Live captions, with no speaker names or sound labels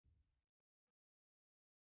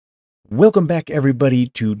Welcome back, everybody,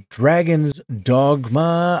 to Dragon's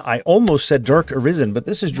Dogma. I almost said Dark Arisen, but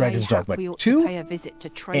this is Dragon's Dogma 2.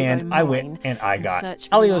 And I went and I got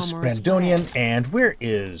Alios, Brandonian, and where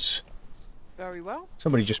is... Very well.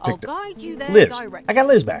 Somebody just picked up Liz. I got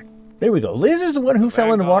Liz back. There we go. Liz is the one who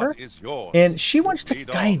fell in the water, and she wants to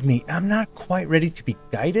guide me. I'm not quite ready to be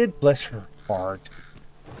guided. Bless her heart.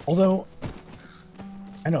 Although,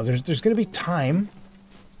 I know there's going to be time.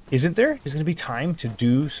 Isn't there? There's going to be time to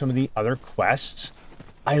do some of the other quests.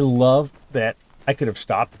 I love that I could have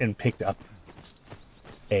stopped and picked up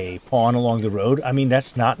a pawn along the road. I mean,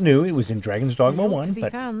 that's not new. It was in Dragon's Dogma 1,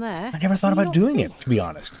 but I never thought about doing it, to be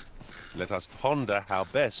honest. Let us ponder how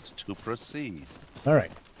best to proceed. All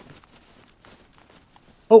right.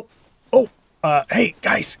 Hey,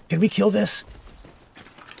 guys, can we kill this?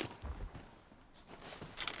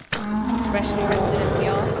 Freshly rested as we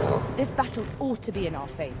are, this battle ought to be in our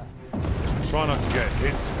favor. Try not to get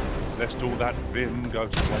hit, lest all that vim go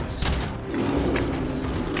to waste.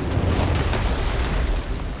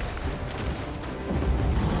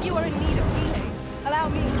 You are in need of healing. Allow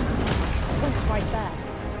me. One's right there.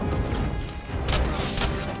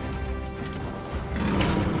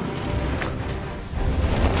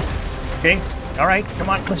 Okay, all right, come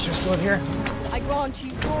on, let's just go in here. I grant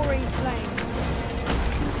you roaring flame.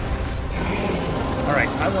 All right,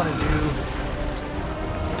 I want to do...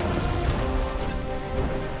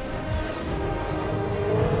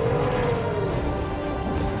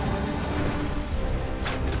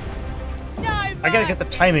 I gotta get the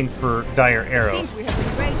timing for Dire Arrow. It seems we have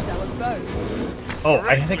enraged our foe. Oh,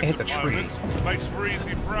 I think I hit the tree. Makes for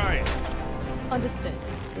easy prey. Understood.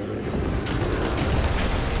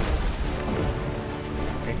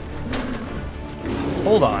 Okay.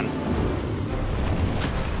 Hold on.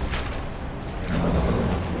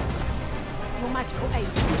 Your magical aid.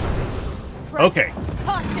 Okay.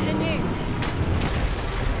 Cast it anew.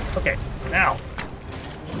 Okay, now.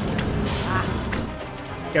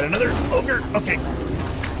 Got another ogre. Okay.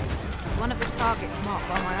 This is one of the targets marked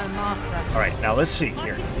by my own master. All right, now let's see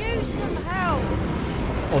here. I could use some help.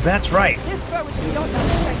 Oh, that's right. This foe is beyond our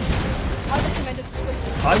strength. I recommend a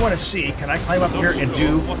swift. I want to see, can I climb up here and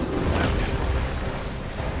do...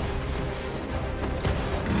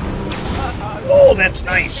 Oh, that's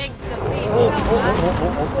nice.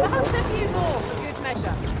 Perhaps a few more for good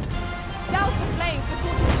measure. Douse the flames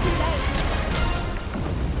before it is too late.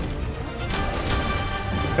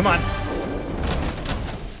 Come on.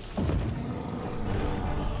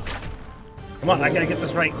 Come on, I gotta get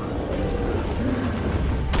this right.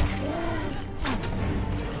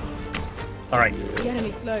 All right. The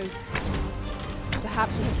enemy slows.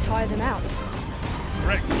 Perhaps we have tired them out.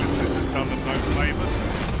 Recklessness has done them no favours.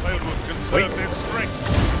 They would have conserved their strength.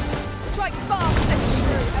 Strike fast and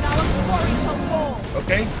true, and our quarry shall fall.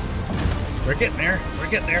 Okay. We're getting there. We're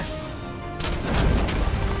getting there.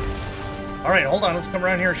 All right, hold on. Let's come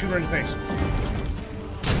around here and shoot her in the face.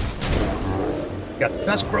 Got the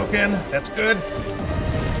tusk broken. That's good.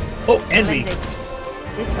 Oh, envy.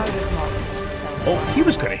 This foe is marked. Oh, he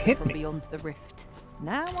was going to hit from me. beyond the rift.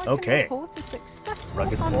 Now I Okay. can report a successful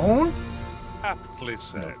Rugged hunt. bone. Aptly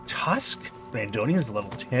said. Tusk. Brandonian's level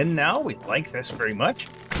 10 now. We like this very much.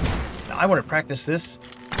 Now I want to practice this.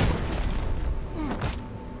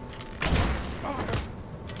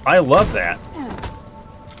 I love that.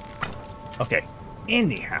 Okay.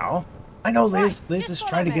 Anyhow, I know Liz is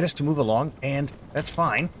trying to get us to move along, and that's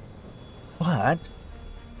fine. But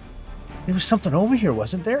there was something over here,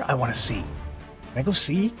 wasn't there? I want to see. Can I go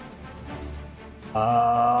see?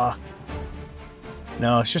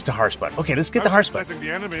 No, it's just a Hearthspot. Okay, let's get the Hearthspot. Letting the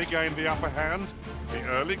enemy gain the upper hand, the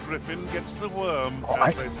early griffin gets the worm, Oh,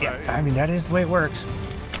 as they say. yeah, I mean, that is the way it works.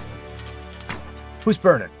 Who's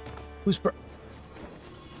burning? Who's burning?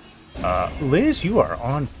 Liz, you are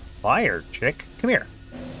on fire, chick. Come here.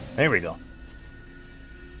 There we go.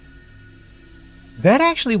 That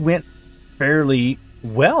actually went fairly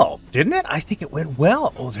well, didn't it? I think it went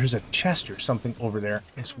well. Oh, there's a chest or something over there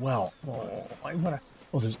as well. Oh, I wanna...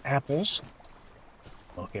 Oh, there's apples.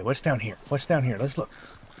 Okay, what's down here? What's down here? Let's look.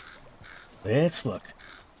 Let's look.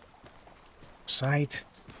 Sight.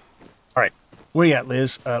 All right. Where you at,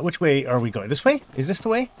 Liz? Which way are we going? This way? Is this the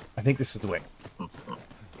way? I think this is the way.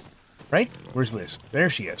 Right? Where's Liz? There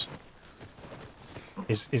she is.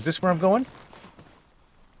 Is this where I'm going?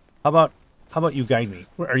 How about you guide me?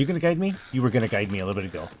 Are you going to guide me? You were going to guide me a little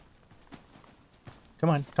bit ago. Come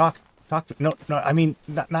on, talk. Talk to... No, I mean,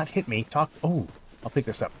 not hit me. Talk. Oh, I'll pick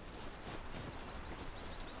this up.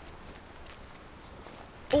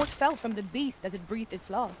 Aught fell from the beast as it breathed its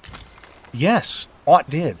last. Yes, aught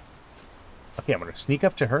did. Okay, I'm going to sneak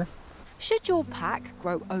up to her. Should your pack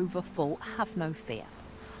grow overfull, have no fear.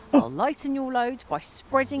 I'll lighten your load by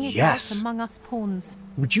spreading it out among us pawns.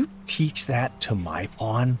 Would you teach that to my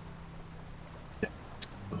pawn?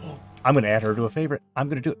 I'm going to add her to a favorite. I'm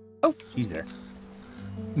going to do it. Oh, she's there.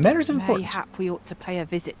 Matters of importance. Mayhap we ought to pay a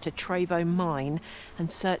visit to Trevo Mine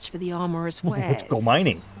and search for the armorer's wares. Let's go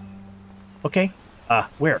mining. Okay.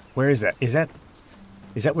 Where? Where is that? Is that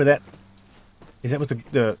where that? Is that what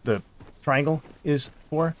the triangle is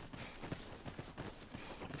for?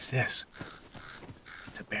 What's this?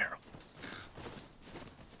 It's a barrel.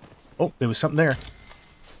 Oh, there was something there.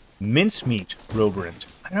 Mincemeat roberant.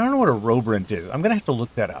 I don't know what a roberant is. I'm gonna have to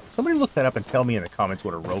look that up. Somebody look that up and tell me in the comments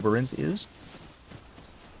what a roberant is.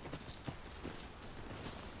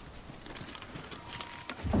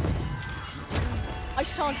 I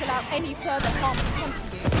shan't allow any further harm to come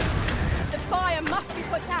to you. The fire must be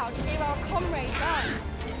put out ere our comrade burns.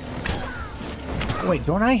 Wait,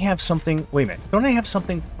 don't I have something? Wait a minute. Don't I have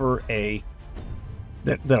something for a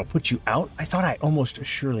that'll put you out? I thought I almost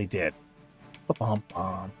surely did.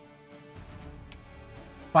 Ba-bum-bum.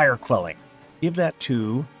 Fire quelling. Give that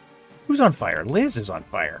to... Who's on fire? Liz is on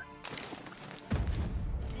fire.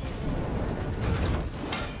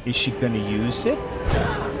 Is she going to use it?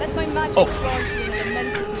 Let my magic grant you an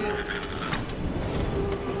elemental view.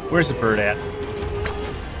 Where's the bird at?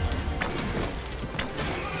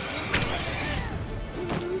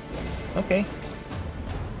 Okay.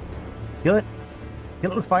 Kill it.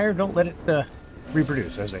 Kill it with fire. Don't let it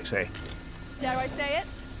reproduce, as they say. Dare I say it?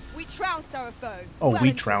 We trounced our foe. Oh, well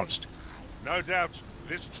we trounced. No doubt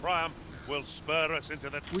this triumph will spur us into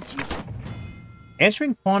the...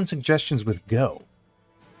 Answering pawn suggestions with go.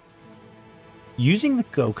 Using the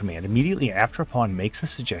go command immediately after a pawn makes a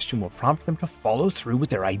suggestion will prompt them to follow through with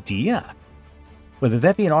their idea, whether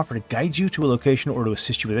that be an offer to guide you to a location or to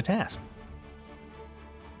assist you with a task.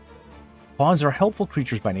 Pawns are helpful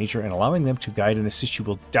creatures by nature, and allowing them to guide and assist you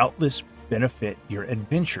will doubtless benefit your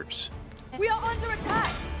adventures. We are under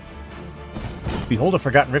attack! Behold a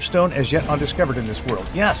forgotten riftstone as yet undiscovered in this world.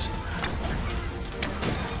 Yes!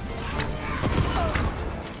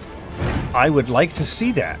 I would like to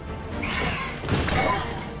see that.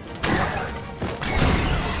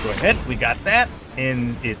 Go ahead, we got that,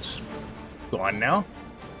 and it's gone now.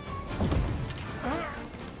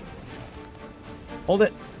 Hold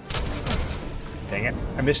it. Dang it,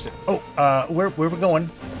 I missed it. Oh, where we going?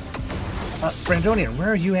 Brandonian, where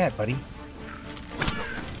are you at, buddy?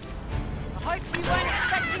 I hope you weren't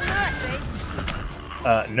expecting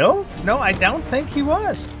mercy. No, I don't think he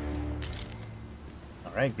was.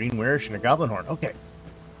 All right, green wearish and a goblin horn. Okay.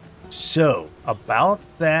 So, about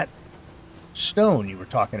that stone you were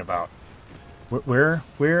talking about. Where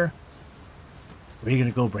are you going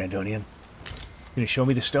to go, Brandonian? You going to show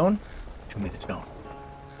me the stone? Show me the stone.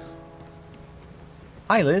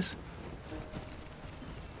 Hi, Liz.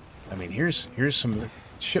 I mean, here's some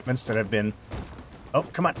shipments that have been... Oh,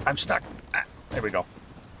 come on, I'm stuck. There we go.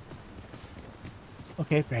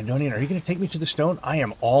 Okay, Brandonian, are you going to take me to the stone? I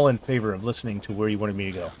am all in favor of listening to where you wanted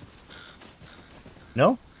me to go.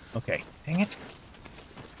 No? Okay. Dang it.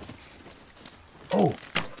 Oh.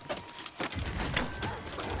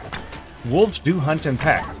 Wolves do hunt in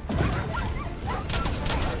packs.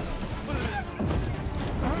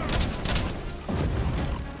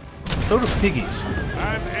 So do piggies.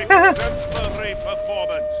 An exemplary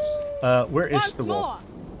performance. Where is Once the wolf? more.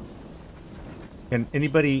 Can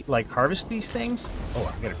anybody, like, harvest these things?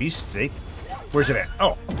 Oh, I got a beast steak. Where's it at?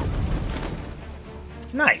 Oh.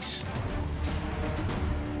 Nice.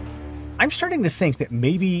 I'm starting to think that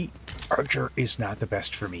maybe Archer is not the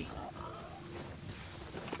best for me.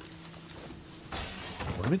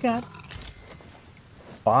 What do we got?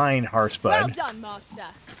 Fine, Harsebud. Well done, Master.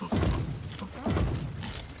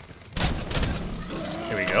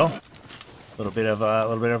 There we go. A little bit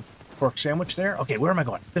of pork sandwich there. Okay, where am I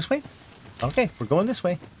going? This way? Okay, we're going this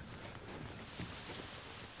way.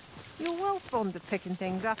 You're well fond of picking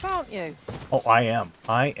things up, aren't you? Oh, I am.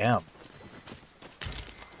 I am.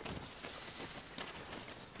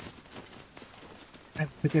 Can I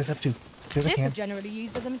pick this up too? This is generally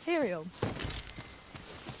used as a material.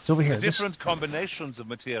 It's over here. The different combinations of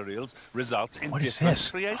materials result in different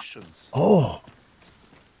creations. Oh.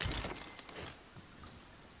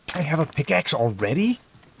 I have a pickaxe already?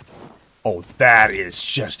 Oh, that is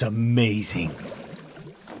just amazing.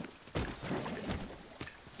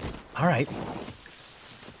 All right.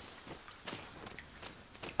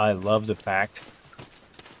 I love the fact...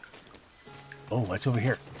 Oh, what's over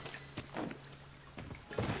here?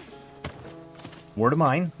 More to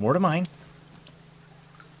mine. More to mine.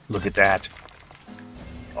 Look at that.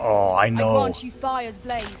 Oh, I know. I grant you fire's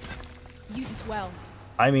blaze. Use it well.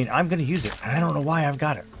 I mean, I'm going to use it. I don't know why I've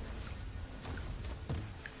got it.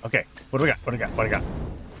 Okay, what do we got? What do we got? What do we got?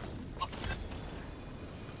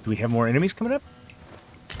 Do we have more enemies coming up?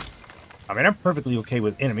 I mean, I'm perfectly okay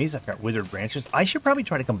with enemies. I've got wizard branches. I should probably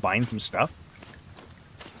try to combine some stuff.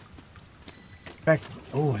 In fact,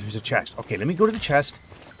 oh, there's a chest. Okay, let me go to the chest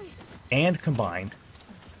and combine.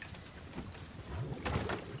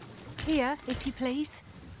 Here, if you please.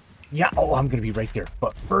 Yeah, oh, I'm going to be right there.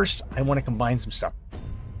 But first, I want to combine some stuff.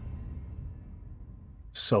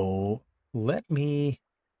 So, let me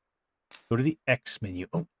go to the X menu.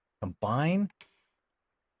 Oh, combine.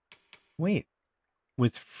 Wait,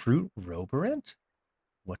 with fruit roborant?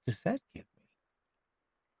 What does that give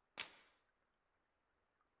me?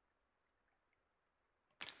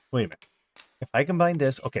 Wait a minute. If I combine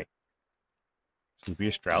this, okay.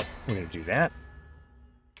 Sleepiest Drought, we're going to do that.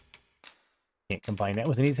 Can't combine that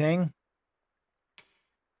with anything.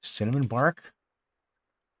 Cinnamon bark.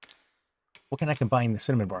 What can I combine the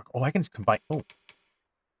cinnamon bark? Oh, I can combine, oh.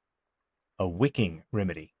 A wicking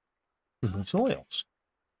remedy. Removes oils.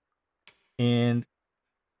 And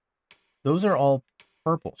those are all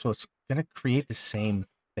purple. So it's going to create the same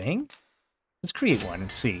thing. Let's create one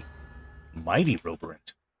and see. Mighty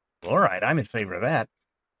Roborant. All right, I'm in favor of that.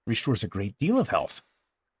 Restores a great deal of health.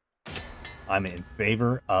 I'm in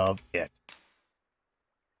favor of it.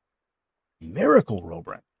 Miracle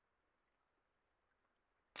Roborant.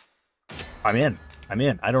 I'm in. I'm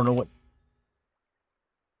in. I don't know what...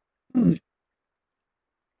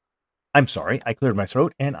 I'm sorry. I cleared my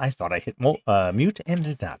throat, and I thought I hit mute and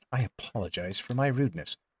did not. I apologize for my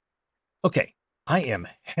rudeness. Okay. I am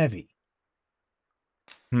heavy.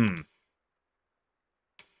 I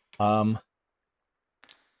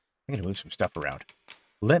gotta move some stuff around.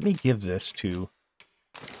 Let me give this to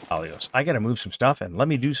Alios. I gotta move some stuff, and let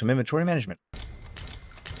me do some inventory management.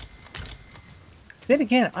 Then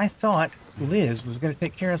again, I thought Liz was going to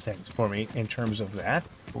take care of things for me in terms of that.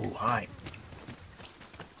 Oh, hi.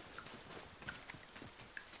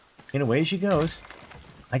 In a way she goes.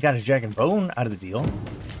 I got his jack and bone out of the deal.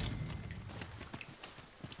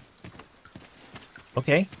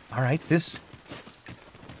 Okay, all right, this...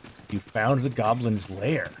 You found the goblin's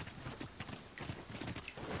lair.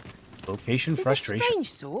 Location frustration. It's a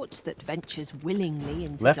strange sort that ventures willingly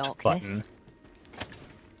into Left darkness. button.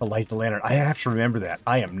 To light the lantern. I have to remember that.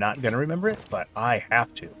 I am not going to remember it, but I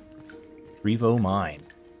have to. Trevo Mine.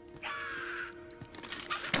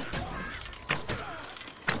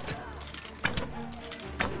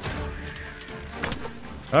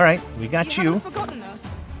 All right, we got you. You haven't forgotten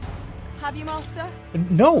us, have you, Master?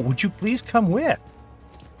 No, would you please come with?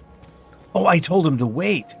 Oh, I told him to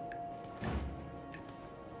wait.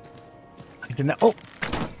 I did not. Oh.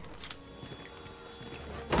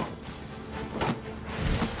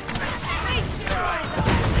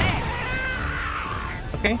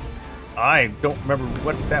 Okay. I don't remember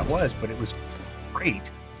what that was, but it was great.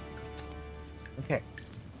 Okay.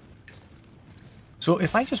 So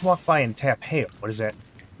if I just walk by and tap hail, what is that?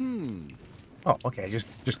 Oh, okay.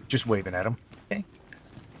 Just waving at him. Okay.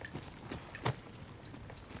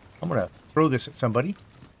 I'm gonna throw this at somebody.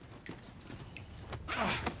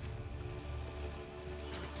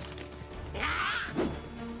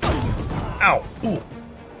 Ow! Ooh.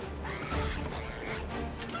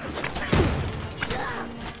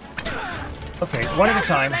 Okay, one at a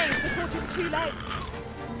time. Before it is too late.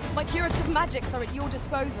 My curative magics are at your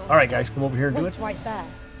disposal. All right, guys, come over here and do Wait it. right there.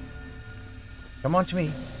 Come on to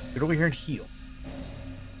me. Get over here and heal.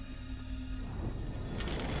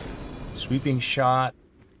 Sweeping shot.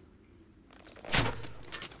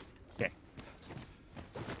 Okay.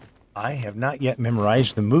 I have not yet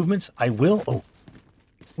memorized the movements. I will. Oh.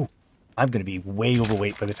 Oh. I'm going to be way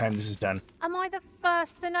overweight by the time this is done. Am I the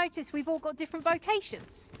first to notice we've all got different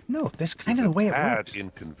vocations? No, that's kind of the way it works. It's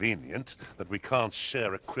inconvenient that we can't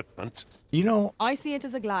share equipment. You know... I see it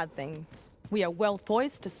as a glad thing. We are well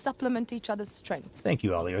poised to supplement each other's strengths. Thank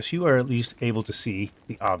you, Alios. You are at least able to see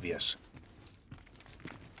the obvious.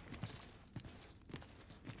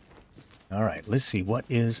 All right, let's see what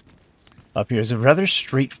is up here. It's a rather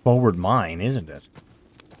straightforward mine, isn't it?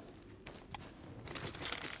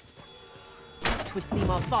 It would seem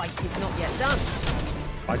our fight is not yet done.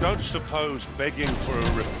 I don't suppose begging for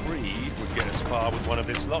a reprieve would get us far with one of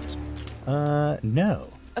this lot. No.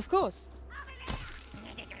 Of course.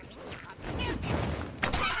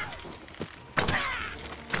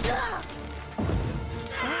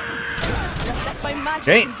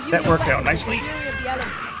 Okay, that worked out nicely.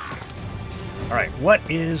 All right, what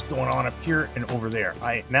is going on up here and over there?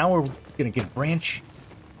 Now we're gonna get a branch,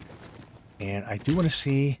 and I do want to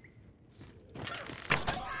see.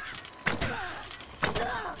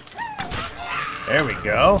 There we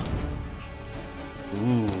go.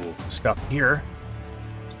 Ooh, stuff here.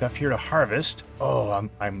 Stuff here to harvest. Oh,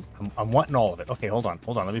 I'm wanting all of it. Okay, hold on.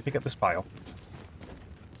 Let me pick up this pile.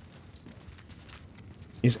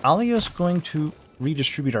 Is Alios going to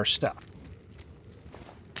redistribute our stuff?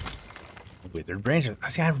 Withered branches.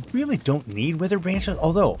 See, I really don't need withered branches,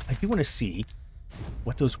 although I do want to see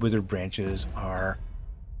what those withered branches are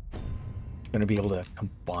going to be able to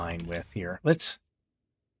combine with here. Let's...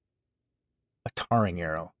 A tarring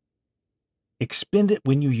arrow. Expend it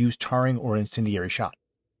when you use tarring or incendiary shot.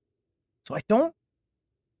 So I don't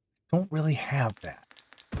really have that.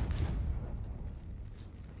 All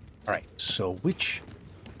right, so which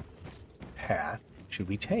path should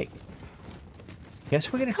we take?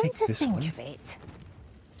 Guess we're going to take this one. Of it.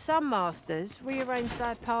 Some masters rearrange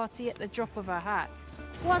their party at the drop of a hat.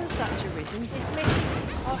 One such arisen dismissed.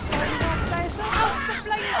 Our players oust the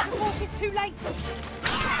flames before it's too late.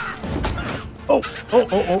 Oh.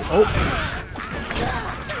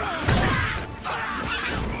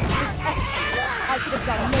 I could have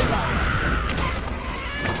done no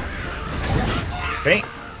better. Okay,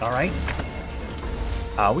 all right.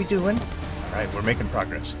 How we doing? All right, we're making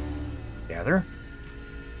progress. Gather.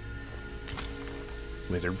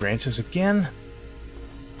 Withered branches again.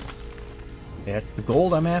 That's the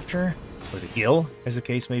gold I'm after. Or the gill, as the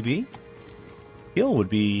case may be. Gill would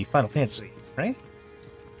be Final Fantasy, right?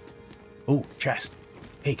 Oh, chest.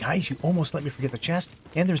 Hey, guys, you almost let me forget the chest.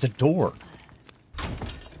 And there's a door.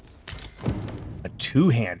 A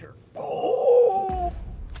two-hander. Oh!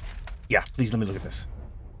 Yeah, please let me look at this.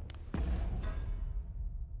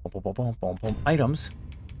 Boom, boom, boom, boom, boom. Items.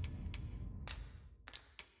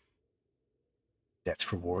 That's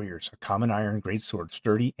for warriors. A common iron greatsword,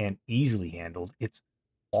 sturdy and easily handled. It's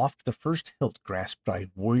oft the first hilt grasped by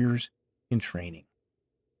warriors in training.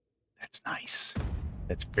 That's nice.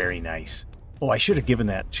 That's very nice. Oh, I should have given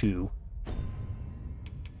that to...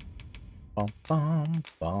 Bum, bum,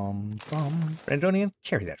 bum, bum. Brandonian,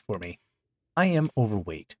 carry that for me. I am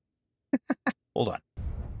overweight. Hold on.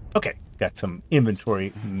 Okay, got some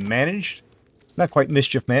inventory managed. Not quite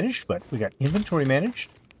mischief managed, but we got inventory managed.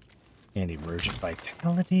 And emergent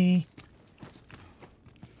vitality.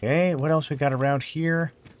 Okay, what else we got around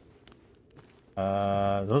here?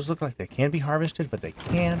 Those look like they can be harvested, but they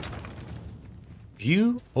can't.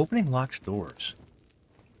 View opening locked doors.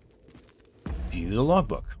 View the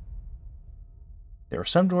logbook. There are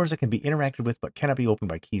some doors that can be interacted with but cannot be opened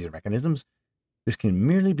by keys or mechanisms. This can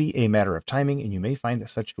merely be a matter of timing, and you may find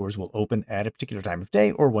that such doors will open at a particular time of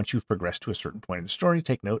day or once you've progressed to a certain point in the story.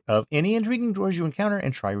 Take note of any intriguing doors you encounter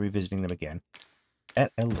and try revisiting them again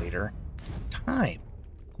at a later time.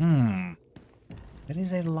 That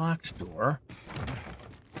is a locked door.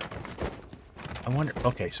 I wonder...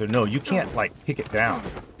 Okay, so no, you can't, like, pick it down.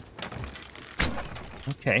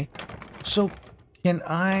 Okay. So, can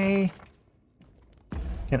I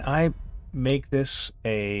make this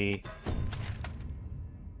a...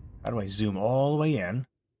 How do I zoom all the way in?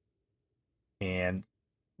 And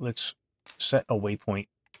let's set a waypoint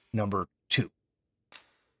number 2.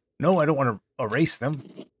 No, I don't want to erase them.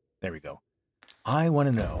 There we go. I want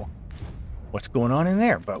to know what's going on in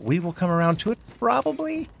there, but we will come around to it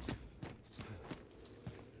probably.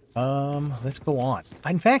 Let's go on.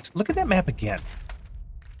 In fact, look at that map again.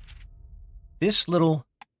 This little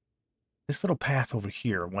path over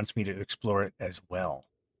here wants me to explore it as well.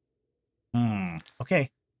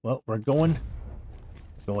 Okay. Well, we're going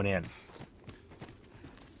in.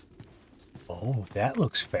 Oh, that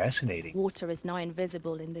looks fascinating. Water is nigh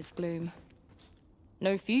invisible in this gloom.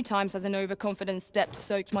 No few times has an overconfident step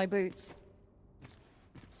soaked my boots.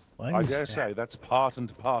 I dare say that's part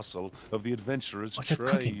and parcel of the adventurer's trade.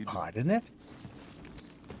 A cooking pot, isn't it?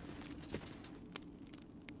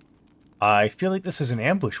 I feel like this is an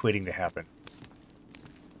ambush waiting to happen.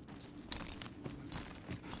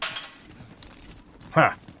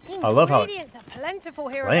 Huh. I love how ingredients are plentiful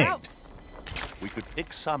hereabouts. We could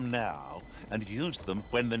pick some now and use them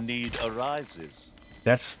when the need arises.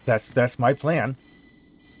 That's my plan.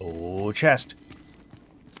 Oh, chest.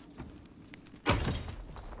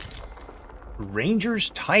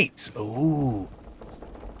 Ranger's tights. Ooh.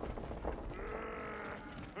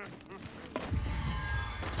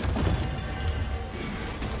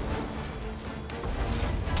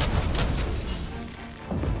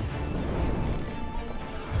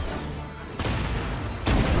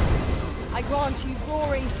 I grant you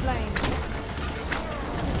roaring flame.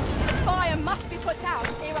 The fire must be put out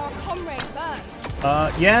ere our comrade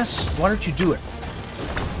burns. Yes. Why don't you do it?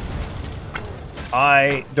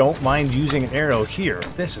 I don't mind using an arrow here.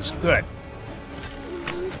 This is good.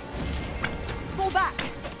 Fall back.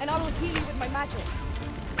 and I will heal you with my magics.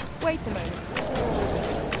 Wait a moment.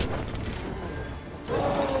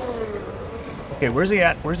 Okay, where's he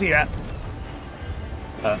at? Where's he at?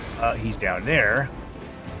 He's down there.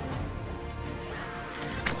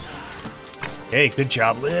 Hey, good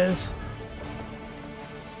job, Liz.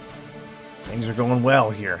 Things are going well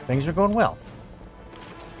here. Things are going well.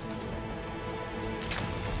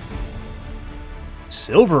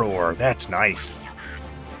 Silver ore, that's nice.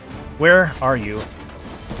 Where are you?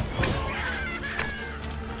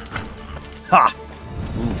 Ha!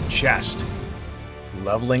 Ooh, chest.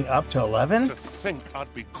 Leveling up to 11? To think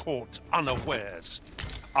I'd be caught unawares.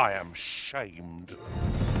 I am shamed.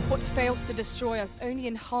 What fails to destroy us only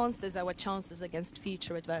enhances our chances against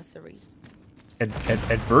future adversaries.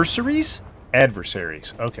 Adversaries?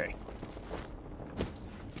 Adversaries, okay.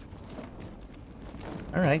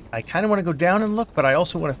 Alright, I kind of want to go down and look, but I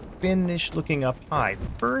also want to finish looking up high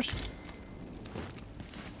first.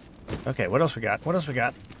 Okay, what else we got? What else we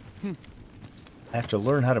got? I have to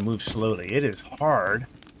learn how to move slowly. It is hard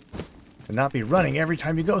to not be running every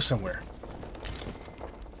time you go somewhere.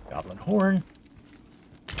 Goblin horn.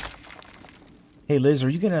 Hey, Liz, are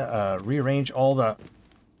you going to rearrange all the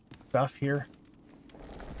stuff here?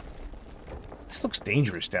 This looks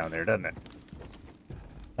dangerous down there, doesn't it?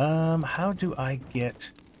 How do I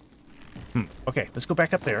get... Okay, let's go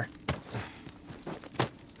back up there.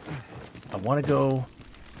 I want to go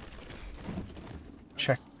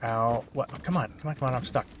check out... What? Come on, come on, come on, I'm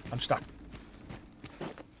stuck. I'm stuck.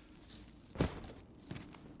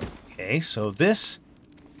 Okay, so this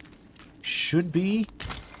should be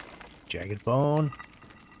jagged bone.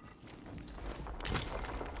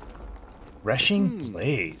 Rushing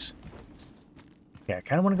blaze. Yeah, I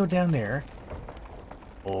kind of want to go down there.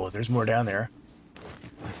 Oh, there's more down there.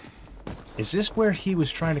 Is this where he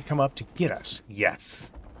was trying to come up to get us?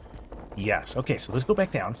 Yes. Yes. Okay, so let's go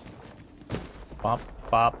back down. Bop,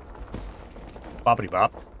 bop. Boppity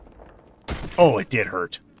bop. Oh, it did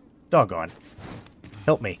hurt. Doggone.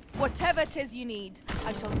 Help me. Whatever 'tis you need,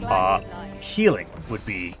 I shall gladly oblige. Healing would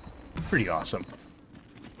be pretty awesome.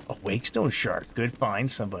 A wakestone shark. Good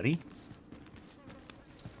find, somebody.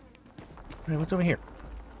 All right, what's over here?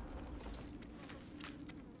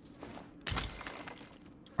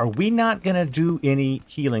 Are we not going to do any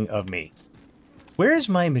healing of me? Where is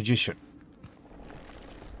my magician?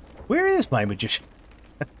 Where is my magician?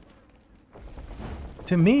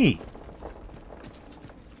 To me.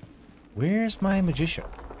 Where's my magician?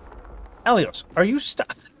 Alios, are you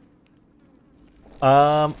stuck?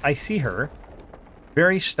 I see her.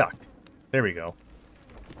 Very stuck. There we go.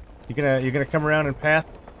 You're gonna come around and path?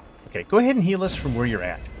 Okay, go ahead and heal us from where you're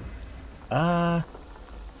at.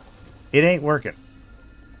 It ain't working.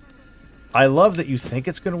 I love that you think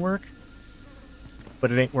it's gonna work,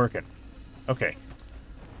 but it ain't working. Okay.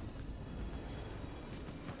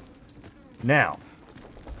 Now,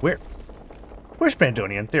 where's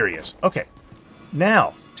Brandonian? There he is. Okay.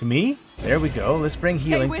 Now, to me, there we go. Let's bring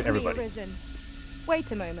healing to everybody. Me, Risen. Wait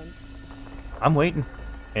a moment. I'm waiting,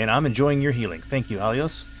 and I'm enjoying your healing. Thank you,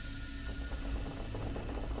 Alios.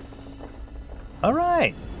 All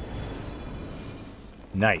right.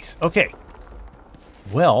 Nice. Okay.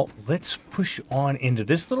 Well, let's push on into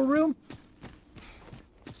this little room.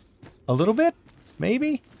 A little bit,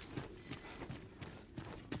 maybe?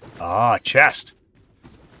 Ah, chest.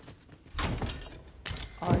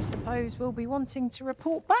 I suppose we'll be wanting to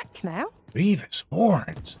report back now. Grievous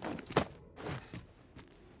horns.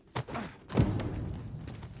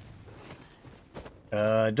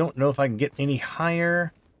 Don't know if I can get any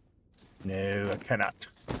higher. No, I cannot.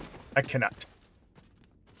 I cannot.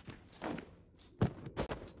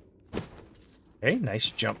 Okay, nice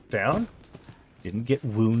jump down. Didn't get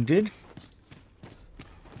wounded.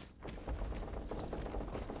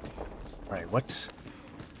 Alright, what's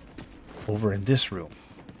over in this room?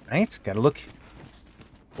 Right, gotta look.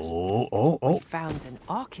 Oh. We found an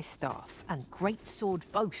Archistaff and great sword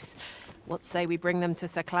both. What say we bring them to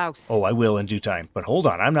Sir Klaus? Oh, I will in due time. But hold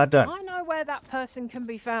on, I'm not done. I know where that person can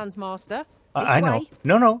be found, Master. I know.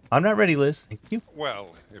 No, I'm not ready, Liz. Thank you.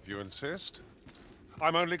 Well, if you insist.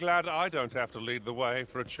 I'm only glad I don't have to lead the way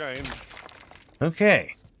for a change.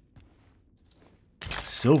 Okay.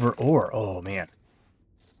 Silver ore. Oh, man.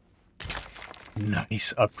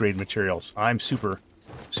 Nice upgrade materials. I'm super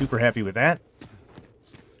happy with that.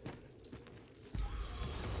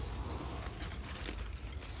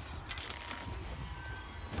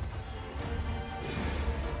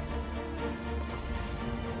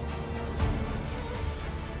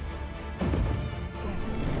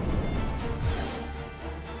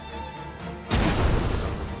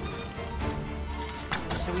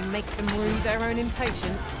 we make them rue their own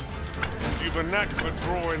impatience. You've a knack for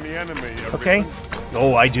drawing the enemy. Okay.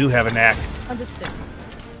 Oh, I do have a knack. Understood.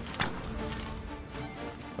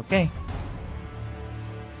 Okay.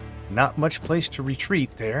 Not much place to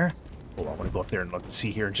retreat there. Oh, I want to go up there and look and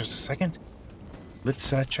see here in just a second.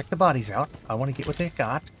 Let's check the bodies out. I want to get what they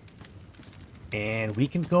got. And we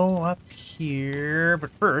can go up here, but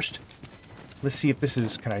first, let's see if this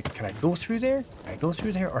is, can I go through there? Can I go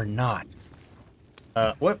through there or not?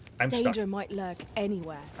 What? I'm stuck. Danger might lurk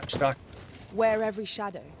anywhere. I'm stuck. Wear every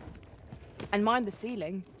shadow. And mind the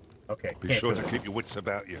ceiling. Okay. Be sure to keep your wits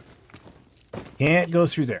about you. Can't go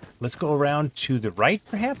through there. Let's go around to the right,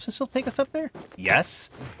 perhaps. This will take us up there. Yes.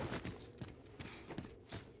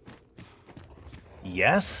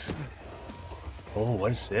 Yes. Oh,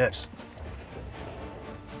 what is this?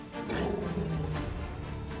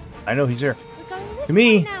 I know he's there. We're going this To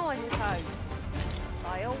me. way now, I suppose.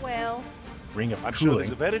 By all well. Ring of I'm sure cooling.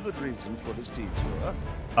 there's a very good reason for this detour.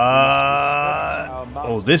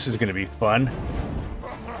 Oh, this is going to be fun.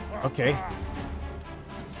 Okay.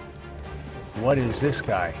 What is this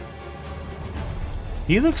guy?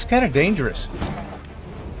 He looks kind of dangerous.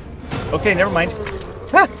 Okay, never mind.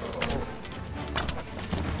 Ha!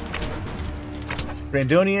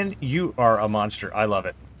 Brandonian, you are a monster. I love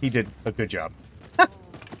it. He did a good job.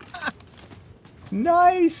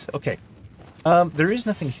 Nice. Okay. There is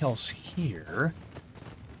nothing else here.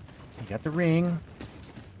 You got the ring.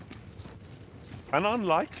 An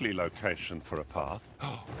unlikely location for a path.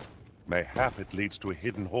 Mayhap it leads to a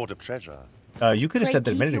hidden hoard of treasure. You could have said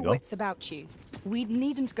that a minute Keep your ago. wits about you. We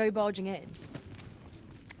need them to go barging in.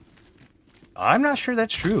 I'm not sure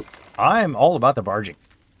that's true. I'm all about the barging.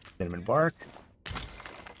 Cinnamon bark.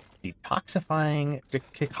 Detoxifying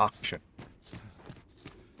decoction.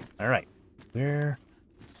 All right. Where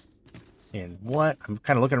and what? I'm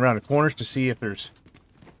kind of looking around the corners to see if there's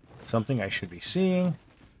something I should be seeing.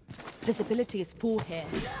 Visibility is poor here.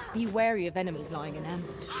 Be wary of enemies lying in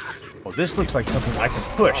ambush. Well, this looks like something I can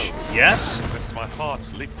push. Yes? Lets my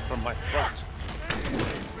heart leap from my throat.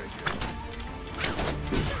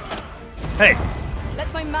 Hey.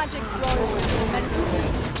 Let my magic strong your mental.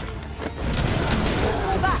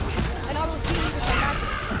 Fall back, and I will heal you with my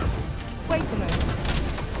magic. Wait a moment.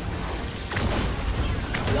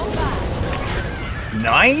 Not bad.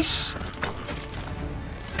 Nice.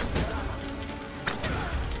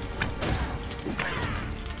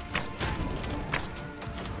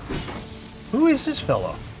 Who is this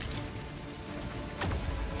fellow?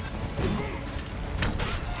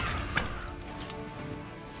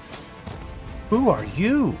 Who are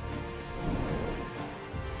you?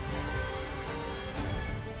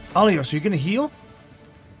 Alios, are you going to heal?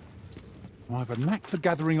 I have a knack for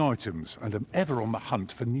gathering items and am ever on the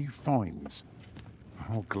hunt for new finds.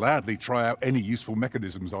 I'll gladly try out any useful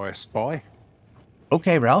mechanisms I espy.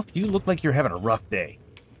 Okay, Ralph, you look like you're having a rough day.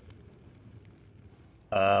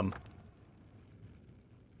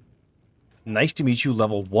 Nice to meet you,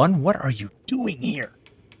 level 1. What are you doing here?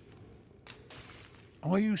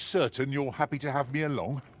 Are you certain you're happy to have me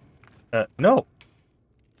along? No.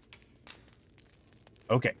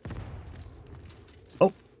 Okay.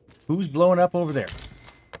 Oh, who's blowing up over there?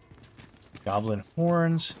 Goblin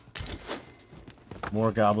horns.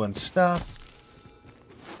 More goblin stuff.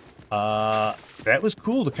 That was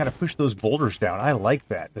cool to kind of push those boulders down. I like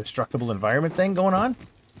that. Destructible environment thing going on.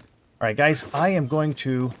 All right, guys, I am going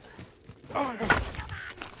to...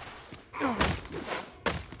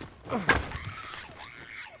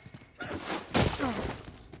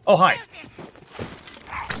 Oh, hi.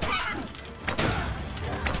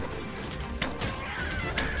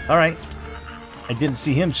 All right. I didn't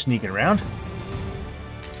see him sneaking around.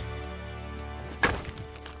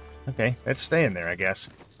 Okay, that's staying there, I guess.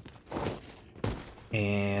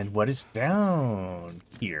 And what is down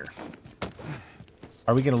here?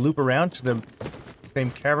 Are we going to loop around to the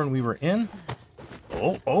same cavern we were in?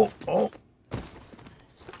 Oh, oh, oh.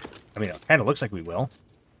 I mean, it kind of looks like we will.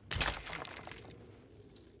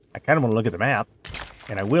 I kind of want to look at the map,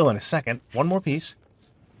 and I will in a second. One more piece.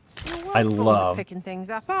 I love picking things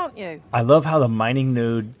up, aren't you? I love how the mining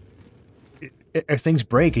node, things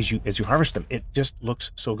break as you harvest them. It just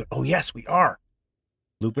looks so good. Oh yes, we are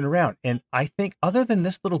looping around, and I think other than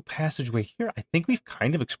this little passageway here, I think we've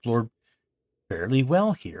kind of explored fairly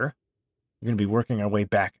well here. We're going to be working our way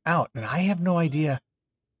back out, and I have no idea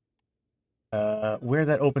where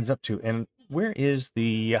that opens up to. And where is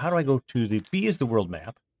the? How do I go to the B? Is the world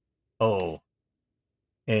map? Oh,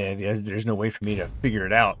 and there's no way for me to figure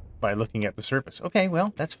it out by looking at the surface. Okay,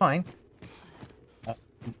 well, that's fine.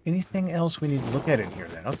 Anything else we need to look at in here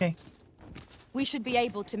then? Okay. We should be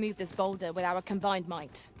able to move this boulder with our combined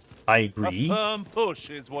might. I agree. A firm push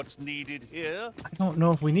is what's needed here. I don't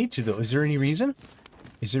know if we need to, though. Is there any reason?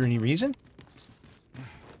 Is there any reason?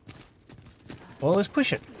 Well, let's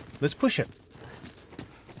push it. Let's push it.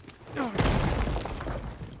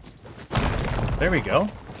 There we go.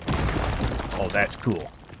 Oh, that's cool.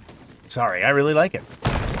 Sorry, I really like it.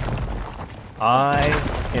 I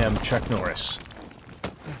am Chuck Norris.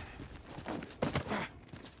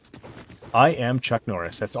 I am Chuck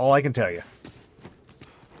Norris. That's all I can tell you.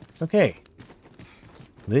 Okay.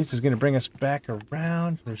 This is going to bring us back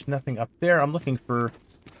around. There's nothing up there. I'm looking for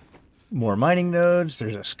more mining nodes.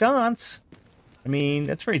 There's a sconce. I mean,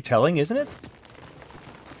 that's very telling, isn't it?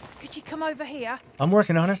 Could you come over here? I'm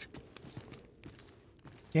working on it.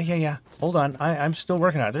 Yeah. Hold on. I'm still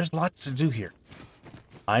working on it. There's lots to do here.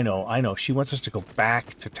 I know. She wants us to go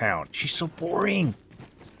back to town. She's so boring.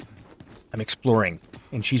 I'm exploring,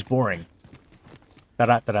 and she's boring.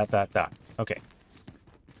 Da-da-da-da-da-da. Okay.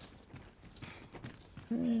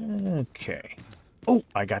 Okay. Oh,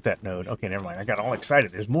 I got that node. Okay, never mind. I got all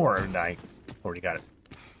excited. There's more, and I already got it.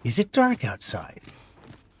 Is it dark outside?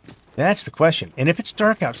 That's the question. And if it's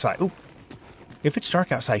dark outside, if it's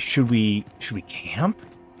dark outside, should we camp?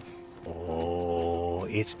 Oh,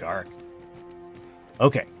 it's dark.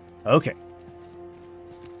 Okay.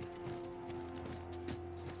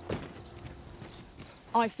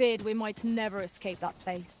 I feared we might never escape that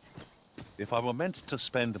place. If I were meant to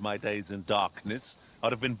spend my days in darkness,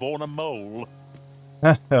 I'd have been born a mole.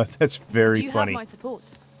 That's very You funny. have my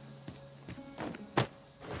support.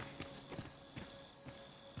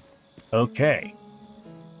 Okay.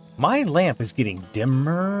 My lamp is getting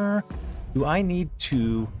dimmer. Do I need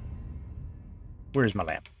to... Where's my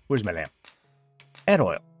lamp? Add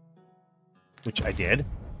oil. Which I did.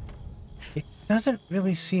 It doesn't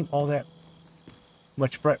really seem all that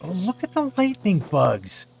much bright. Oh, look at the lightning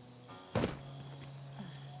bugs.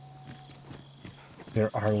 There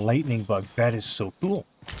are lightning bugs. That is so cool.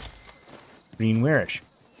 Green warish.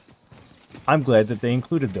 I'm glad that they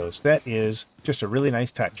included those. That is just a really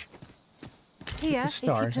nice touch. Here, if you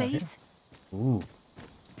Stars out here. please. Ooh.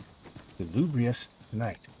 Salubrious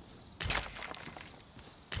night.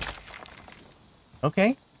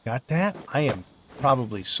 Okay, got that. I am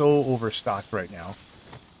probably so overstocked right now.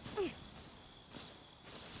 I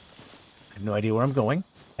have no idea where I'm going.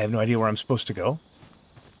 I have no idea where I'm supposed to go.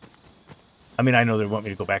 I mean, I know they want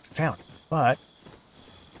me to go back to town, but...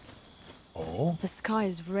 Oh. The sky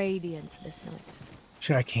is radiant this night.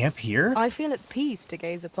 Should I camp here? I feel at peace to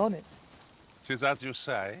gaze upon it. 'Tis as you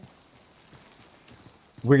say.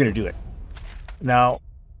 We're going to do it. Now,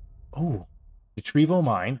 oh, the Trevo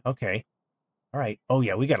mine. Okay. All right. Oh,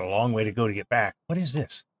 yeah, we got a long way to go to get back. What is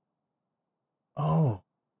this? Oh,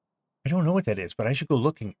 I don't know what that is, but I should go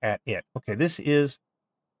looking at it. Okay, this is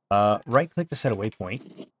right-click to set a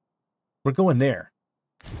waypoint. We're going there.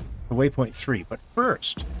 The waypoint 3. But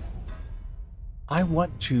first, I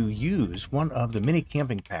want to use one of the mini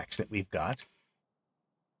camping packs that we've got.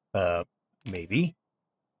 Maybe.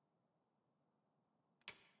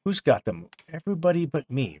 Who's got them? Everybody but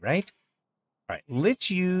me, right? All right, let's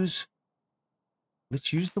use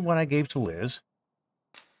the one I gave to Liz.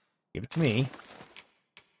 Give it to me.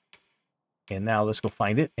 And now let's go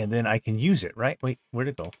find it, and then I can use it, right? Wait, where'd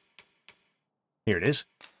it go? Here it is.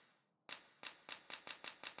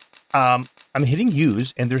 I'm hitting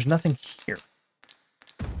use, and there's nothing here.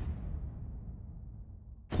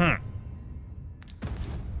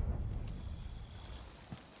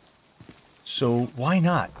 So why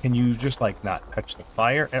not? Can you just like not touch the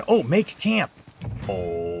fire? And, oh, make camp.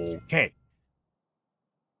 Okay.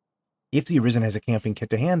 If the Arisen has a camping kit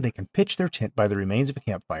to hand, they can pitch their tent by the remains of a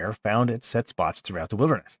campfire found at set spots throughout the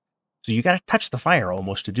wilderness. So you got to touch the fire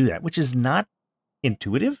almost to do that, which is not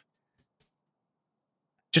intuitive.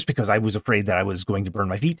 Just because I was afraid that I was going to burn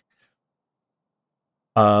my feet.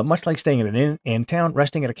 Much like staying at an inn and town,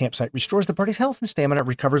 resting at a campsite restores the party's health and stamina,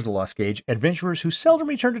 recovers the lost gauge. Adventurers who seldom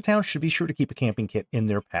return to town should be sure to keep a camping kit in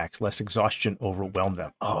their packs, lest exhaustion overwhelm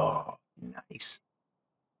them. Oh, nice.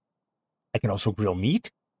 I can also grill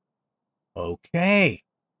meat. Okay.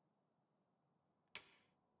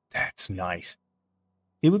 That's nice.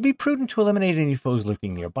 It would be prudent to eliminate any foes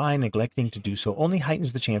lurking nearby. Neglecting to do so only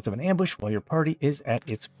heightens the chance of an ambush while your party is at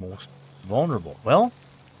its most vulnerable. Well,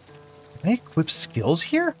 can I equip skills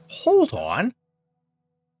here? Hold on.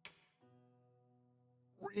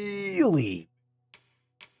 Really?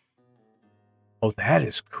 Oh, that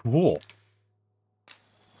is cool.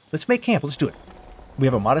 Let's make camp. Let's do it. We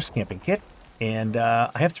have a modest camping kit, and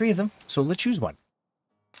I have 3 of them, so let's choose one.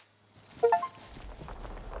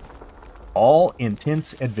 All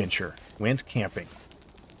intense adventure. Went camping.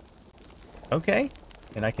 Okay.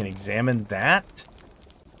 And I can examine that.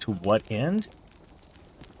 To what end?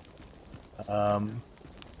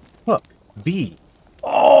 Hook. B.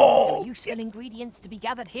 Oh! There are useful ingredients to be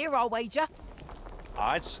gathered here, I'll wager.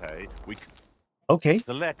 I'd say we Okay.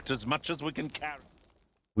 collect as much as we can carry.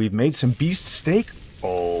 We've made some beast steak.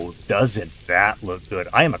 Oh, doesn't that look good?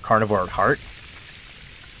 I am a carnivore at heart.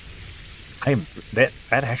 That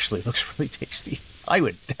actually looks really tasty. I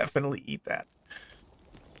would definitely eat that.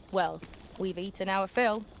 Well, we've eaten our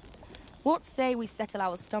fill. What say we settle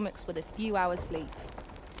our stomachs with a few hours sleep?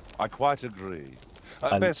 I quite agree.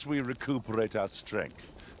 At best, we recuperate our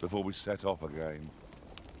strength before we set off again.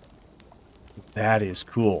 That is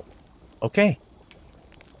cool. Okay.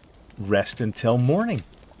 Rest until morning.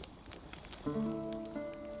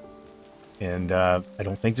 And I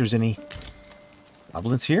don't think there's any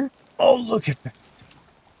goblins here. Oh, look at that.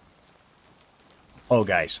 Oh,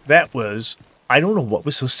 guys, that was... I don't know what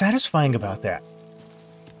was so satisfying about that.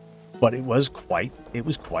 But it was quite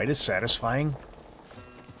a satisfying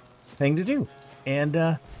thing to do. And,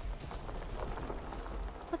 I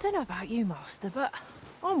don't know about you, Master, but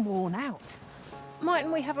I'm worn out.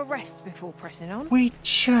 Mightn't we have a rest before pressing on? we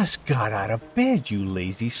just got out of bed, you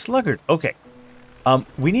lazy sluggard. Okay.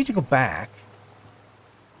 We need to go back.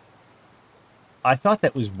 I thought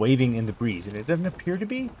that was waving in the breeze, and it doesn't appear to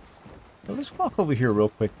be. So let's walk over here real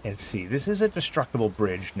quick and see. This is a destructible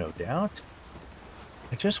bridge, no doubt.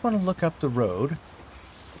 I just want to look up the road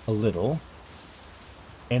a little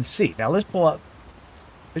and see. Now let's pull up.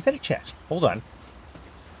 Is that a chest? Hold on.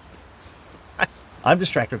 I'm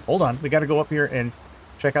distracted. Hold on. We got to go up here and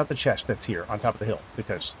check out the chest that's here on top of the hill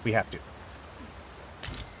because we have to.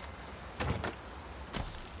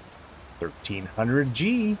 1300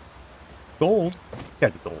 G. Gold.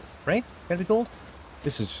 Gotta be gold, right? Gotta be gold.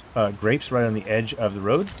 This is grapes right on the edge of the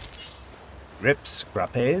road. Grapes,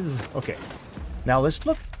 grapes. Okay. Now let's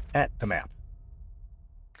look at the map.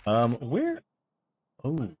 Where?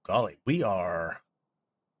 Oh, golly. We're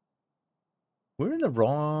in the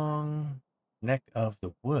wrong neck of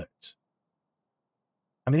the woods.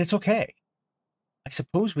 I mean, it's okay. I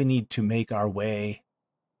suppose we need to make our way.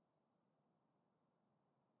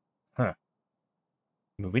 Huh.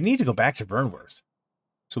 I mean, we need to go back to Vernworth.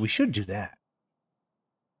 So we should do that.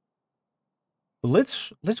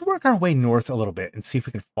 Let's work our way north a little bit and see if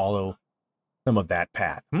we can follow some of that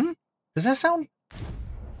path. Does that sound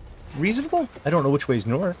reasonable? I don't know which way is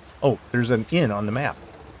north. Oh, there's an inn on the map.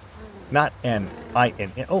 Not an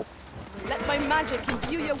I-N-N. Oh. Let my magic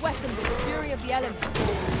imbue your weapon with the fury of the elements.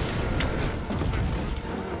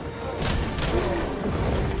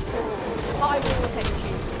 I will protect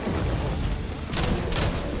you.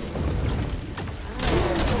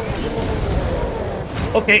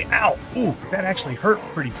 Okay, ow. Ooh, that actually hurt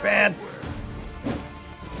pretty bad.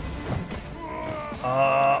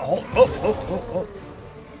 Oh.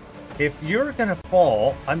 If you're gonna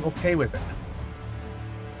fall, I'm okay with it.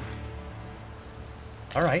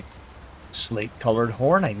 All right. Slate-colored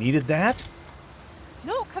horn, I needed that.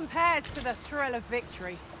 Naught compares to the thrill of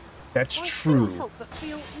victory. That's I true. can't help but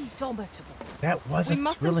feel indomitable. That was a We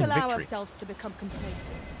mustn't thrilling allow victory. ourselves to become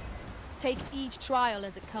complacent. Take each trial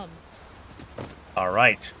as it comes. All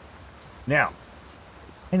right. Now,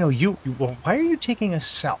 I know you well, why are you taking us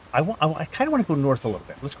south? I kind of want to go north a little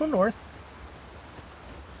bit. Let's go north.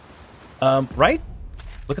 Right?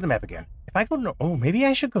 Look at the map again. If I go north, oh, maybe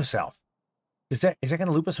I should go south. Is that going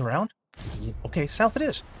to loop us around? Okay, south it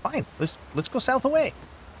is. Fine. Let's go south away.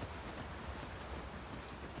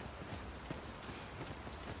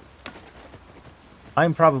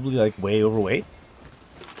 I'm probably like way overweight.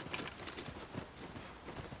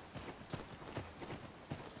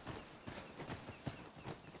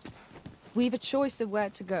 We've a choice of where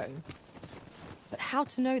to go, but how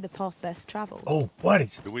to know the path best traveled? Oh, what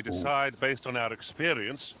is? Do we decide based on our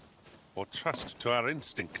experience or trust to our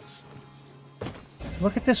instincts?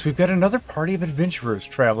 Look at this. We've got another party of adventurers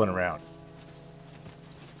traveling around.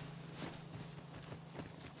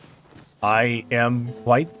 I am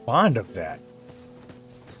quite fond of that.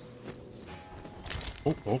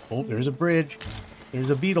 Oh, there's a bridge. There's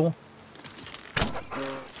a beetle.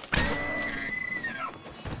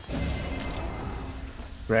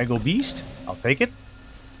 Scraggle beast. I'll take it.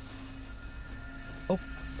 Oh.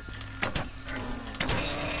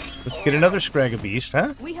 Let's get another Scraggle beast,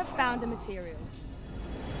 huh? We have found a material.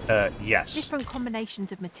 Yes. Different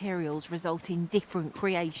combinations of materials result in different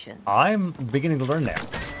creations. I'm beginning to learn that.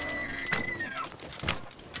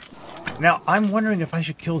 Now, I'm wondering if I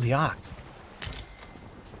should kill the ox.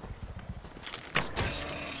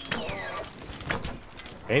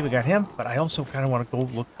 Okay, we got him, but I also kind of want to go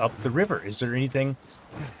look up the river. Is there anything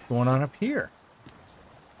going on up here?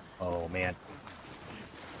 Oh, man.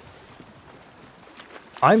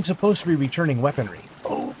 I'm supposed to be returning weaponry.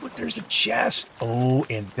 Oh, but there's a chest. Oh,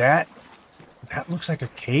 and that looks like a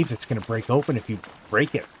cave that's going to break open if you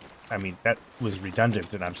break it. I mean, that was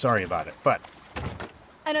redundant, and I'm sorry about it, but...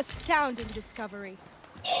 An astounding discovery.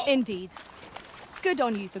 Indeed. Good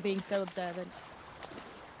on you for being so observant.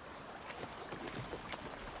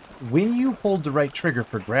 When you hold the right trigger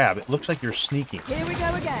for grab, it looks like you're sneaking. Here we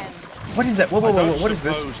go again. What is that? Whoa, whoa, whoa, what is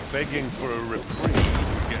this? Begging for a reprieve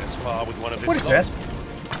would get as far with one of What is this?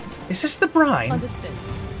 Is this the brine? Understood.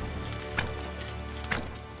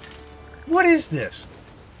 What is this?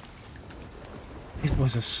 It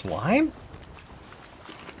was a slime?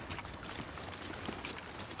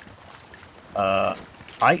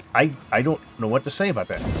 I don't know what to say about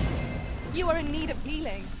that. You are in need of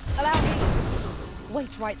healing. Allow me.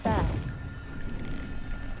 Wait right there.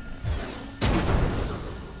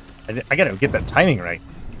 I gotta get that timing right.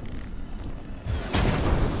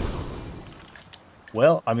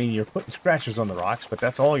 Well, I mean, you're putting scratches on the rocks, but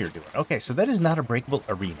that's all you're doing. Okay, so that is not a breakable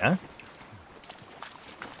arena.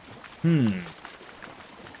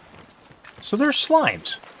 So there's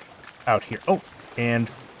slimes out here. Oh, and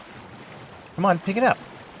come on, pick it up.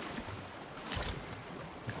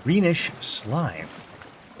 Greenish slime.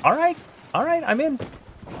 All right, I'm in.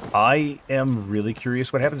 I am really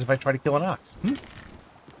curious what happens if I try to kill an ox.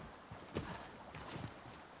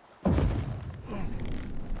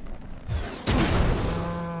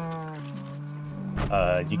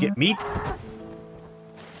 You get meat?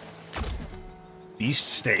 Beast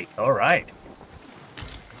steak. All right.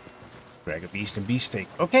 Drag a beast and beast steak.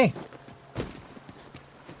 Okay.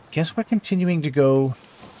 Guess we're continuing to go.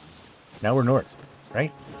 Now we're north,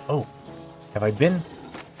 right? Oh, have I been?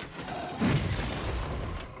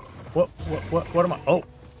 What am I? Oh,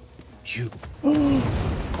 you.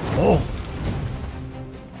 Oh.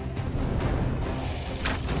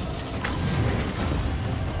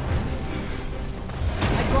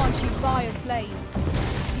 You fire's blaze.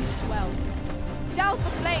 Use it well. Douse the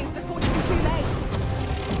flames before it is too late.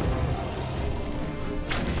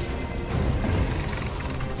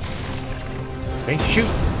 Okay, shoot.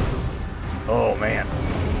 Oh, man.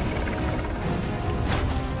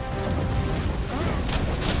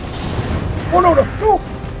 Oh, no, no, no.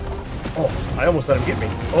 Oh, I almost let him get me.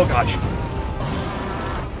 Oh, gosh.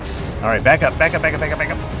 All right, back up, back up, back up, back up, back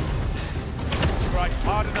up. Strike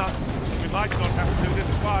hard enough. We might not have to do this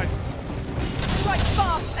twice. Strike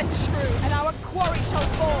fast and true, and our quarry shall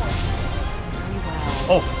fall.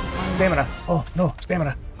 Oh, stamina. Oh, no,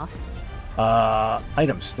 stamina. Us?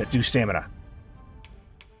 Items that do stamina.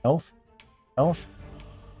 Health, health,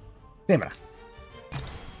 stamina.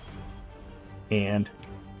 And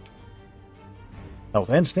health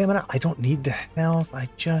and stamina. I don't need the health. I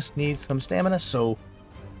just need some stamina. So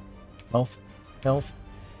health, health,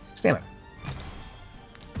 stamina.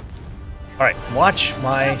 All right, watch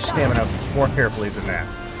my stamina more carefully than that.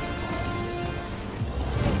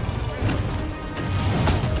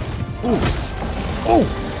 Ooh. Oh!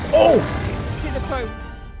 Oh! Tis a foe.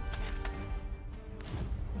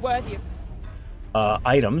 Worthy of...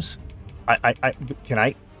 Items. Can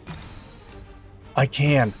I? I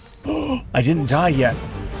can. I didn't die yet.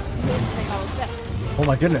 Let's save our best. Oh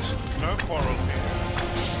my goodness. No quarrel here.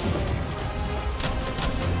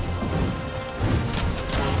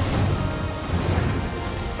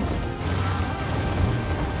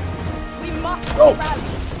 Must oh. rally.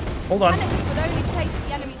 Hold on. Panic would only play to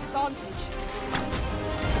the enemy's advantage.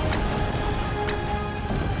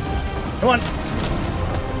 Come on.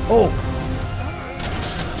 Oh.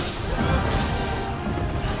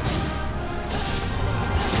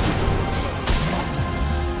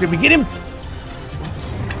 Did we get him?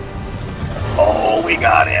 Oh, we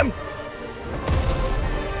got him.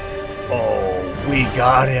 Oh, we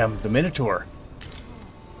got him. The Minotaur.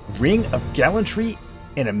 Ring of Gallantry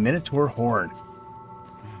and a Minotaur horn.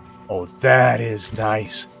 Oh, that is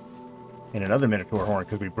nice. And another Minotaur horn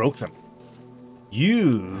because we broke them.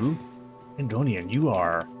 You, Brandonian, you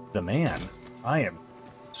are the man. I am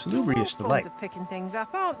salubrious delight. Fond of picking things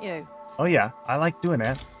up, aren't you? Oh yeah, I like doing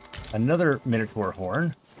that. Another Minotaur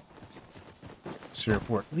horn.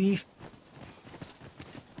 Syrupwort leaf.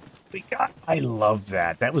 We got. I love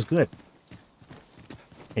that. That was good.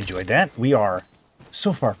 Enjoyed that. We are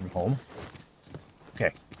so far from home.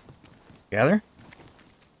 Okay. Gather.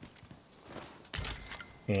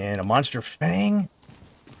 And a monster fang.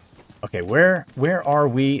 Okay, where are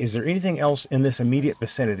we? Is there anything else in this immediate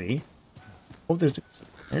vicinity? Oh, there's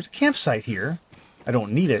a campsite here. I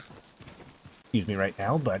don't need it. excuse me right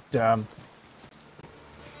now, but, oh,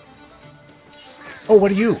 what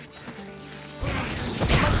are you?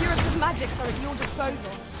 My curative magics are at your disposal.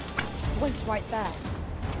 Wait right there.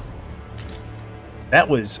 That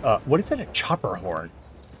was, what is that? A chopper horn?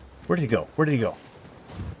 Where did he go? Where did he go?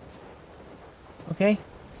 Okay.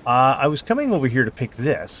 I was coming over here to pick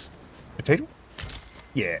this. Potato?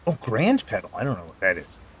 Yeah. Oh, grand pedal. I don't know what that is.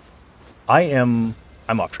 I'm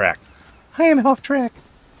off track. I am off track.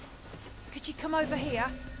 Could you come over here?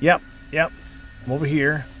 Yep. I'm over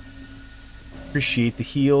here. Appreciate the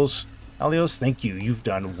heals. Alios, thank you. You've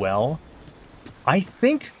done well. I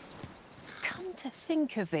think... Come to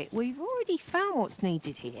think of it, we've already found what's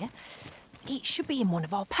needed here. It should be in one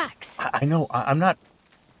of our packs. I know. I'm not...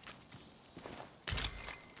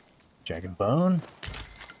 Jagged bone.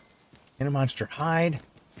 And a monster hide.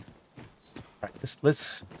 All right,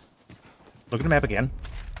 let's look at the map again.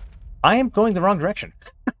 I am going the wrong direction.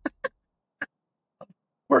 Of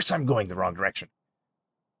course I'm going the wrong direction.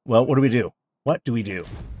 Well, what do we do? What do we do?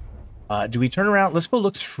 Do we turn around? Let's go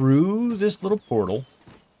look through this little portal.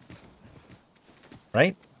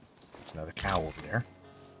 Right? There's another cow over there.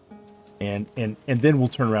 And then we'll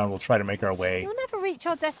turn around. We'll try to make our way. You'll never reach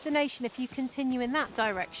our destination if you continue in that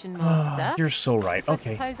direction, Master. You're so right.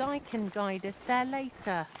 Okay. I suppose I can guide us there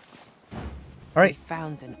later. All right. We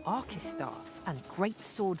found an Archistaff and great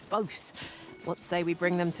sword both. What say we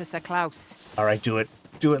bring them to Sir Klaus? All right, do it.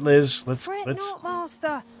 Do it, Liz. Let's... Fret not,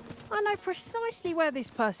 Master. I know precisely where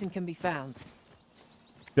this person can be found.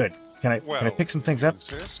 Good. Can I pick some things up?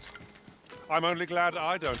 Insist. I'm only glad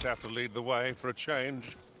I don't have to lead the way for a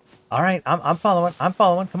change. All right, I'm following. I'm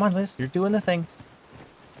following. Come on, Liz. You're doing the thing.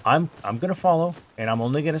 I'm gonna follow, and I'm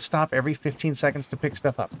only gonna stop every 15 seconds to pick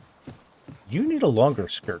stuff up. You need a longer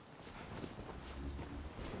skirt.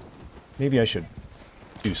 Maybe I should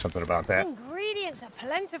do something about that. Ingredients are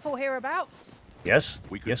plentiful hereabouts. Yes?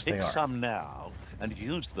 We could yes, they pick are. some now and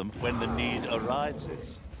use them when the need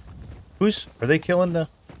arises. Are they killing the...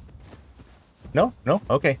 No? No?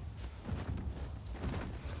 Okay.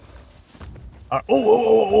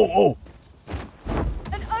 Oh!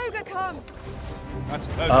 An ogre comes! I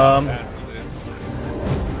suppose I'll handle this.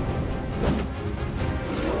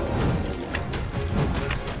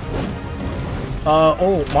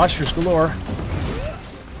 Monsters galore.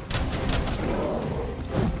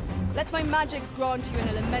 Let my magics grant you an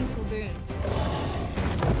elemental boon.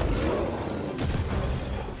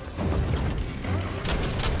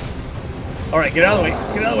 All right, get out of the way.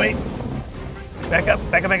 Get out of the way. Back up.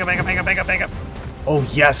 Oh,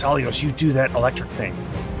 yes, Alios, you do that electric thing.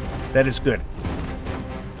 That is good.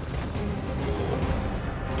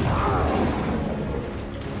 I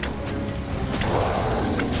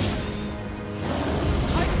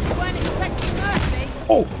weren't expecting mercy.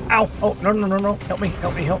 Oh, ow. Oh, no. Help me.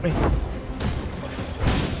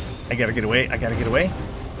 I gotta get away.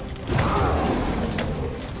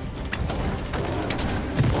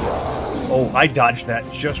 Oh, I dodged that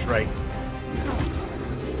just right.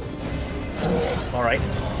 All right.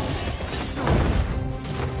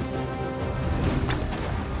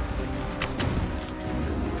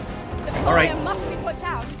 The fire must be put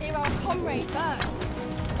out ere our comrade burns.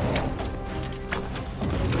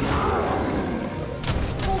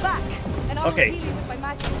 Fall back, and I will heal you with my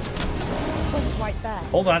magic. Hold right there.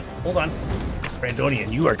 Hold on.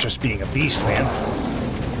 Brandonian, you are just being a beast, man.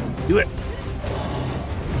 Do it.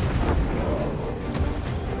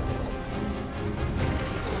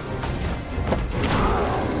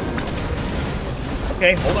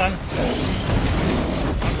 Okay, hold on.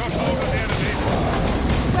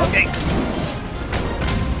 Okay.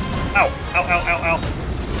 Ow.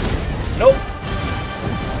 Nope.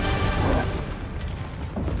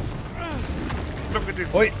 Look at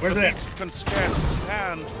it. Wait, where's the that? beast can scarce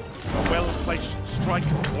stand. A well-placed strike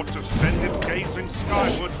ought to send it gazing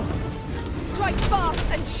skyward. Strike fast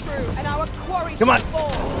and true, and our quarry Come shall on.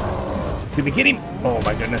 fall. Did we get him? Oh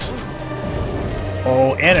my goodness.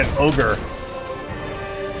 Oh, and an ogre.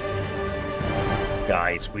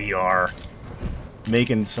 Guys, we are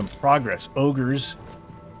making some progress. Ogres.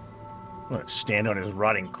 I'm gonna stand on his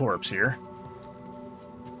rotting corpse here.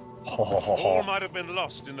 All might have been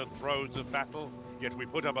lost in the throes of battle, yet we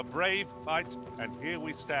put up a brave fight, and here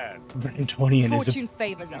we stand. Brandonian is Fortune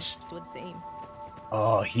favors us, it would seem.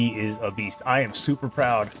 Oh, he is a beast. I am super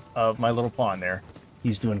proud of my little pawn there.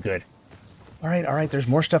 He's doing good. All right. There's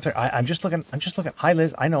more stuff there. I'm just looking. Hi,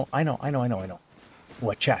 Liz. I know. Oh,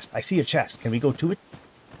 a chest. I see a chest. Can we go to it?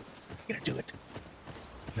 I'm gonna do it.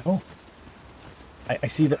 No. I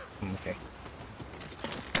see the... Okay.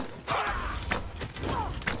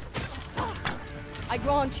 I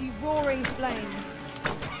grant you roaring flame.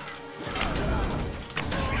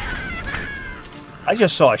 I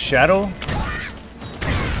just saw a shadow.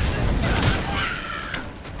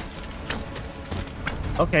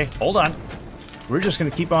 Okay, hold on. We're just going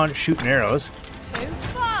to keep on shooting arrows. Too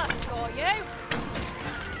fast for you.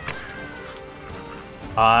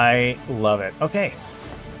 I love it. Okay.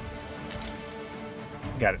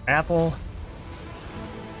 Got an apple.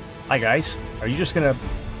 Hi, guys. Are you just going to...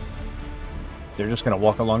 They're just going to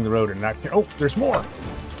walk along the road and not care. Oh, there's more.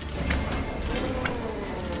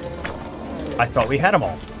 I thought we had them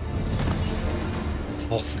all.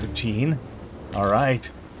 All 13. All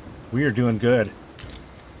right. We are doing good.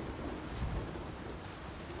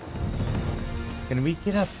 Can we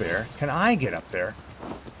get up there? Can I get up there?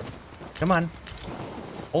 Come on.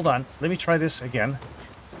 Hold on. Let me try this again.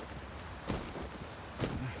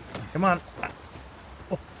 Come on.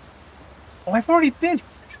 Oh, I've already been.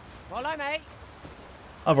 Follow me.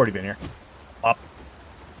 I've already been here. Up.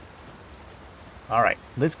 All right.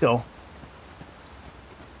 Let's go.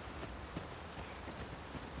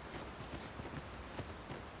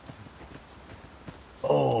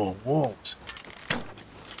 Oh, wolves.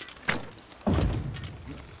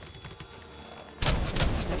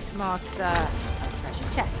 Look, Master.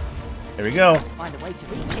 Treasure chest. There we go. Find a way to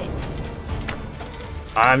reach it.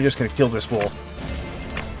 I'm just going to kill this wolf.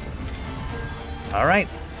 All right.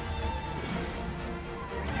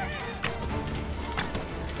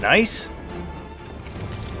 Nice.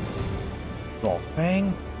 Small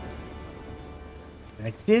fang. And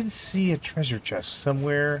I did see a treasure chest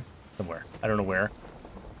somewhere. I don't know where.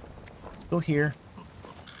 Let's go here.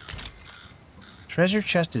 Treasure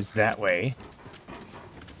chest is that way.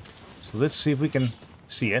 So let's see if we can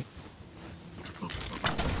see it.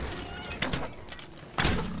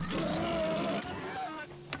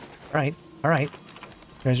 All right.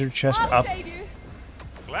 Treasure chest I'll up. save you.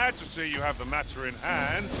 Glad to see you have the matter in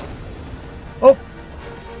hand. Oh!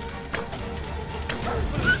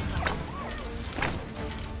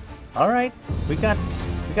 All right, we got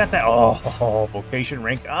that. Oh, vocation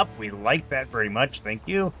rank up. We like that very much. Thank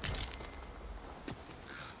you.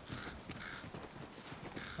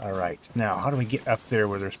 All right, now how do we get up there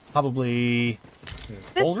where there's probably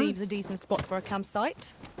This boulder? seems a decent spot for a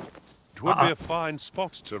campsite. It would be a fine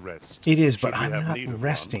spot to rest. It is, should but we I'm have not need of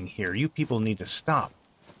resting here. You people need to stop.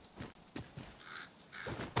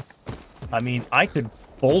 I mean, I could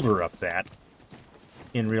boulder up that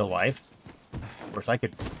in real life. Of course, I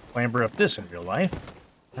could clamber up this in real life.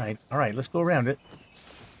 All right, let's go around it.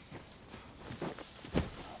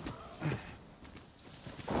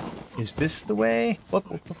 Is this the way? Whoop,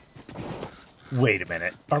 whoop, whoop. Wait a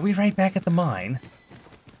minute. Are we right back at the mine?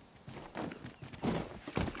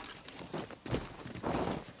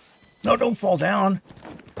 No, don't fall down.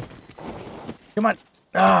 Come on.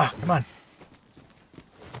 Ah, come on.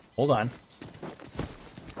 Hold on.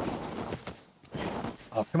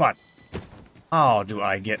 Oh, come on. How do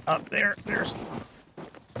I get up there?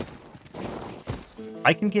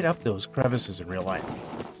 I can get up those crevices in real life.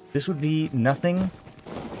 This would be nothing.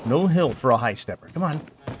 No hill for a high stepper. Come on.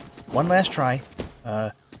 One last try.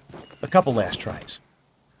 A couple last tries.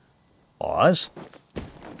 Pause.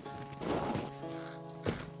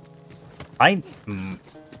 How do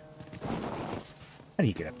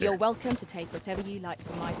you get up there? You're welcome to take whatever you like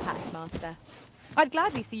from my pack, Master. I'd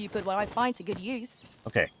gladly see you put what I find to good use.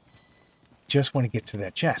 Okay. Just want to get to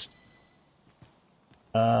that chest.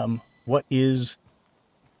 What is...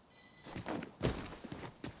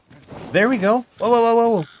 There we go. Whoa, whoa, whoa,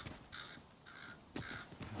 whoa.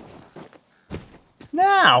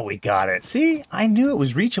 Now we got it. See? I knew it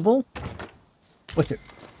was reachable. What's it?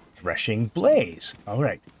 Threshing blaze. All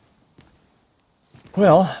right.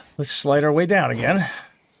 Well, let's slide our way down again.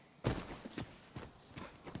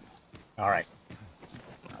 All right.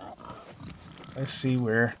 Let's see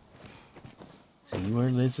where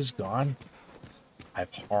Liz is gone.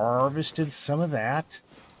 I've harvested some of that.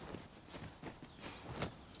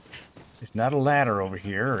 There's not a ladder over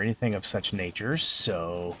here or anything of such nature,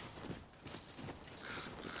 so...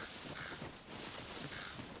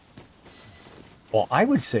 Well, I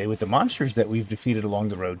would say with the monsters that we've defeated along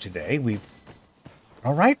the road today, we've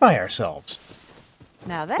all right by ourselves.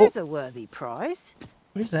 Now there's a worthy prize.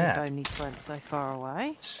 What is that? We've only went so far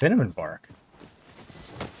away. Cinnamon bark.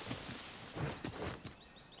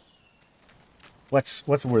 What's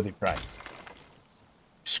a worthy prize?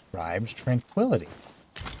 Scribe's tranquility.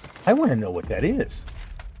 I want to know what that is.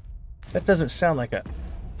 That doesn't sound like a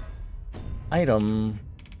item.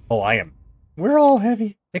 Oh, I am. We're all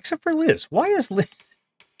heavy except for Liz. Why is Liz?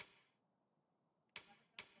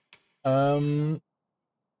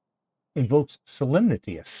 Invokes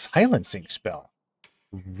solemnity, a silencing spell.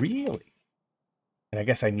 Really? And I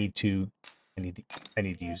guess I need to I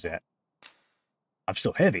need to use that. I'm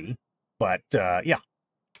still heavy, but yeah.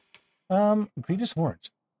 Grievous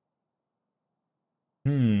horns.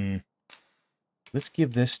 Let's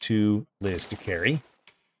give this to Liz to carry.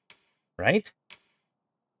 Right?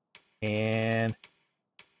 And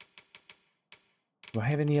do I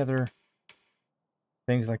have any other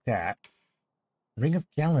things like that? Ring of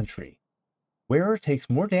Gallantry. Wearer takes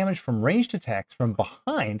more damage from ranged attacks from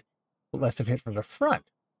behind, but less of hit from the front.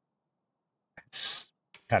 That's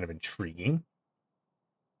kind of intriguing.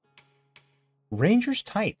 Ranger's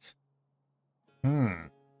Tights.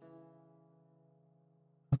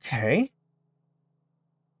 Okay.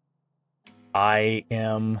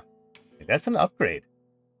 That's an upgrade.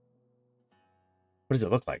 What does it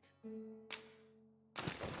look like?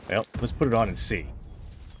 Well, let's put it on and see.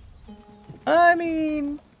 I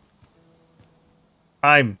mean,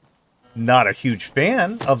 I'm not a huge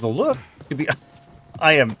fan of the look.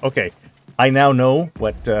 I am okay. I now know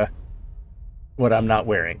what I'm not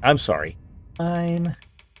wearing. I'm sorry. I'm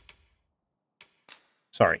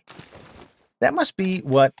sorry. That must be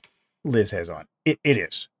what Liz has on. It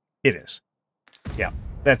is. It is. Yeah,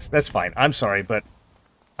 that's fine. I'm sorry, but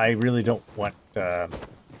I really don't want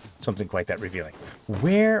something quite that revealing.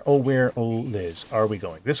 Where, oh, Liz, are we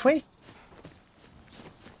going? This way?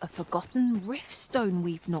 A forgotten rift stone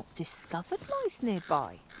we've not discovered lies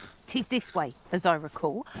nearby. 'Tis this way, as I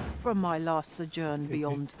recall, from my last sojourn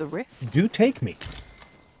beyond the rift. Do take me.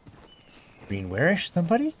 Greenwarish,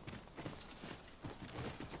 somebody?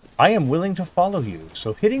 I am willing to follow you,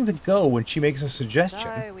 so hitting the go when she makes a suggestion.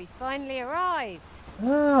 So, we finally arrived.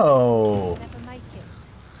 Oh. Never make it.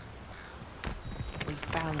 We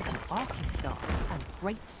found an Archistar and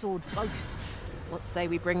great sword both. What say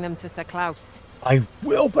we bring them to Sir Klaus? I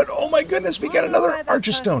will, but oh my goodness, we got another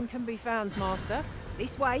Archistone. Can be found, Master.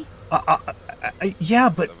 This way. Yeah,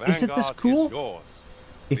 but isn't this cool? Is yours.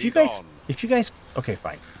 If you guys, okay,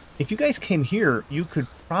 fine. If you guys came here, you could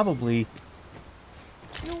probably.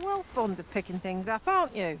 You're well fond of picking things up,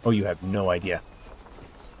 aren't you? Oh, you have no idea.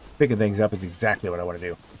 Picking things up is exactly what I want to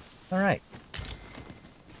do. All right.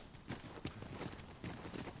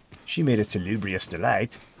 She made a salubrious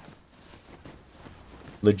delight.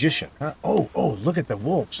 Logician, huh? Oh, look at the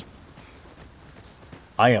wolves.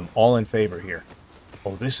 I am all in favor here.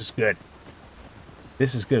 Oh, this is good.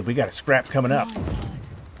 This is good. We got a scrap coming up.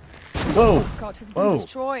 Whoa! Scott has been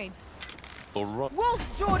destroyed. All right.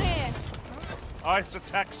 Wolves drawn in. Ice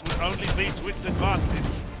attacks would only be to its advantage.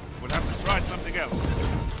 We'll have to try something else.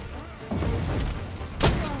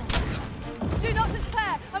 Do not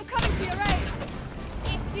despair. I'm coming to your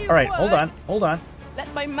aid. All right, hold on.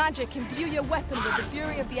 Let my magic imbue your weapon with the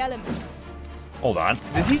fury of the elements. Hold on.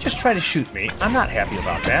 Did he just try to shoot me? I'm not happy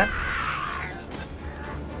about that.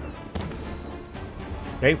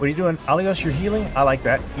 Okay, what are you doing? Alios, you're healing? I like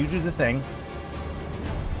that. You do the thing.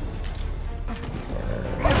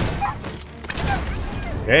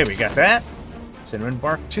 Okay, we got that. Cinnamon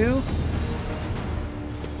bark 2.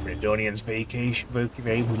 Brandonian's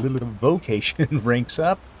vocation ranks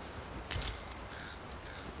up.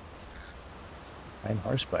 I'm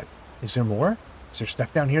Harspud. Is there more? Is there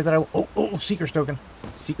stuff down here that I... Oh, Seeker's token.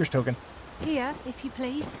 Seeker's token. Here, if you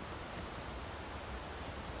please.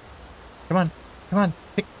 Come on.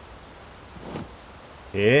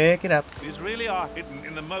 Pick it up. These really are hidden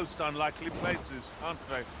in the most unlikely places, aren't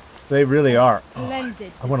they? They really are.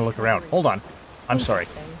 Splendid. I want to look around. Hold on. I'm sorry.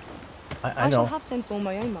 I know. shall have to inform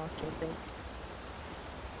my own master of this.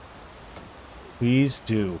 Please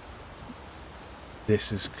do.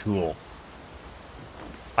 This is cool.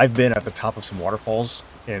 I've been at the top of some waterfalls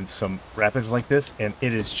and some rapids like this, and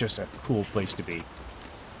it is just a cool place to be.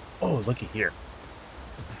 Oh, looky here.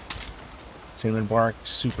 Cinnamon bark,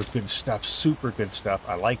 super good stuff.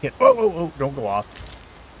 I like it. Oh, don't go off.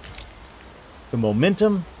 The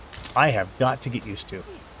momentum, I have got to get used to.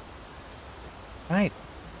 Right.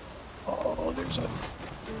 Oh, there's a...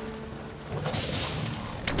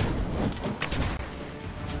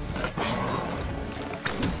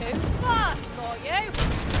 Too fast for you.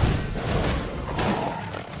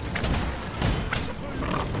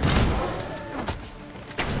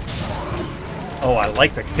 Oh, I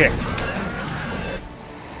like the kick.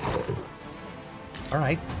 All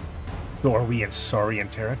right. So are we in Saurian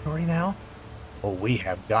territory now? Oh, we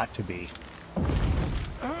have got to be.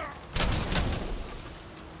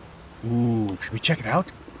 Ooh, should we check it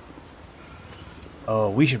out? Oh,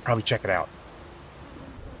 we should probably check it out.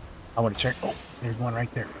 I want to check. Oh, there's one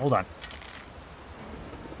right there. Hold on.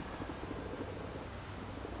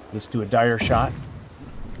 Let's do a dire shot.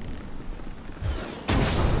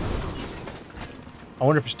 I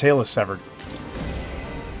wonder if his tail is severed.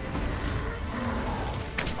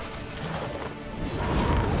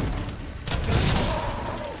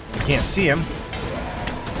 can't see him.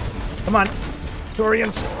 Come on,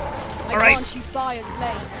 Saurians. All right.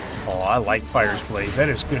 Oh, I like Fire's Blaze. That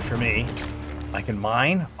is good for me. I can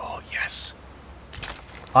mine. Oh, yes.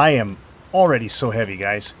 I am already so heavy,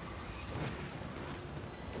 guys.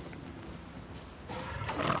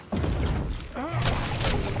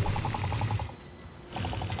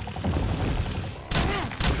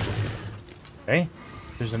 Okay.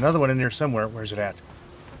 There's another one in there somewhere. Where's it at?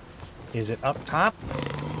 Is it up top?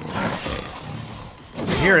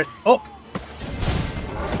 I hear it. Oh!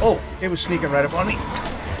 Oh, it was sneaking right up on me.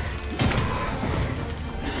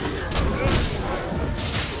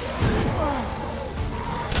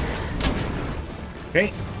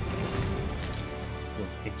 Okay. We'll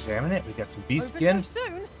examine it. We got some beast skin. So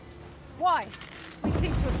soon? Why? We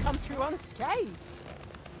seem to have come through unscathed.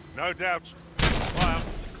 No doubt.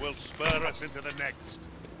 Triumph will spur us into the next.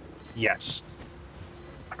 Yes.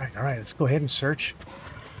 All right. Let's go ahead and search.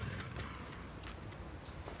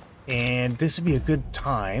 And this would be a good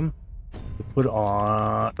time to put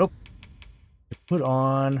on... Oh! To put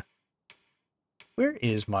on... Where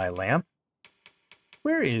is my lamp?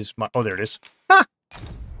 Where is my... Oh, there it is. Ha!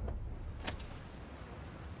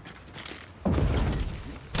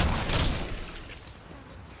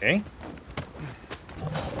 Okay.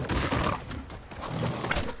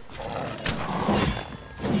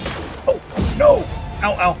 Oh, no!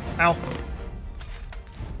 Ow, ow, ow.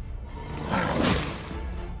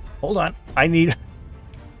 Hold on. I need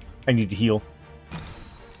to heal.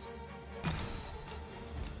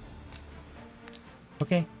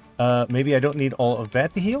 Okay. Maybe I don't need all of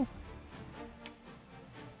that to heal?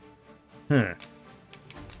 I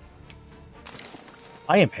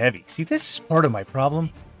am heavy. See, this is part of my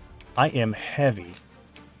problem. I am heavy.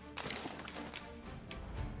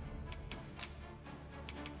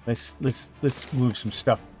 Let's move some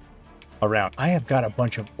stuff around. I have got a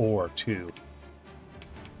bunch of ore too.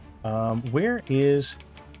 Where is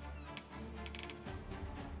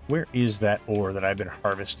that ore that I've been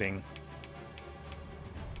harvesting?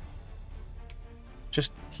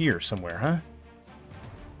 Just here somewhere, huh?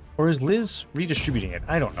 Or is Liz redistributing it?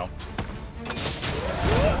 I don't know. Let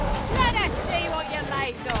us see what you're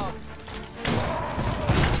made of.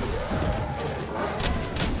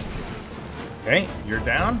 Okay, you're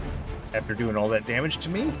down after doing all that damage to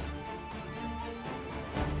me.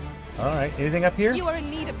 All right, anything up here? You are in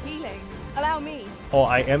need of healing. Allow me. Oh,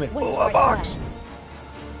 I am in... Oh, a box!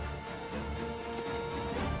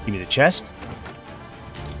 Give me the chest.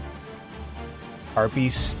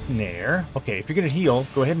 RB snare. Okay, if you're going to heal,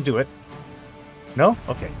 go ahead and do it. No?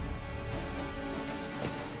 Okay.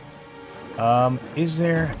 Is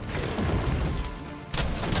there...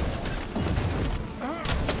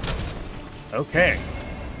 Okay.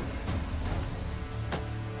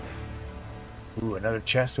 Ooh, another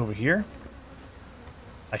chest over here.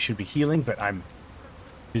 I should be healing, but I'm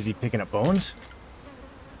busy picking up bones.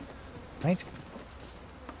 Right.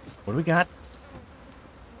 What do we got?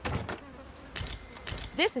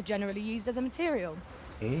 This is generally used as a material.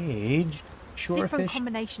 Aged shorefish. Different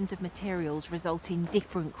combinations of materials result in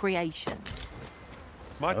different creations.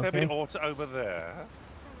 Might there be aught over there?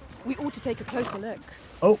 We ought to take a closer look.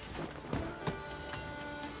 Oh.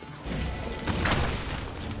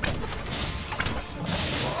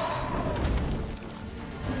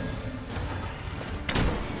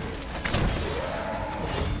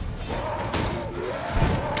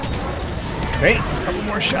 Okay, a couple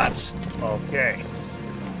more shots. Okay.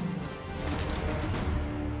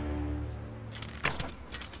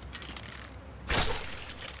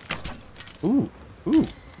 Ooh.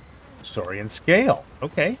 Saurian scale.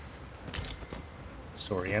 Okay.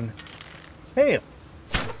 Saurian tail.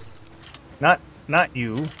 Not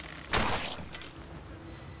you.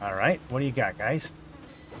 All right, what do you got, guys?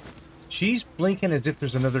 She's blinking as if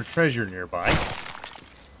there's another treasure nearby.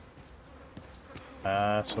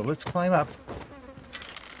 So let's climb up.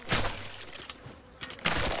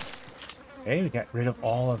 Okay, we got rid of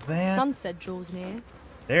all of that. Sunset draws near.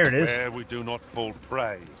 There it is. Where we do not fall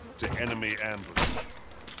prey to enemy ambush.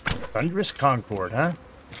 Thunderous Concord, huh?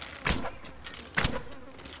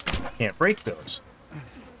 Can't break those.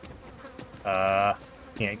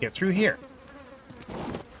 Can't get through here.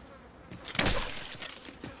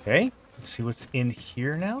 Okay, let's see what's in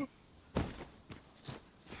here now.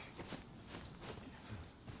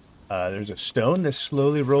 There's a stone that's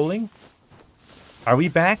slowly rolling. Are we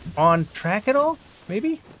back on track at all?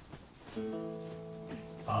 Maybe?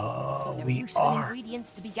 Oh, we are.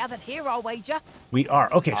 Ingredients to be gathered here, I'll wager. We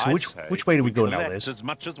are. Okay, so which way do we go now, Liz? As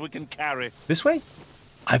much as we can carry. This way?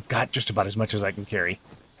 I've got just about as much as I can carry.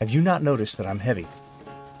 Have you not noticed that I'm heavy?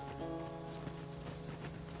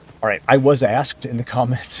 All right, I was asked in the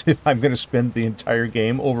comments if I'm going to spend the entire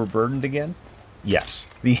game overburdened again. Yes,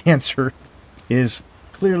 the answer is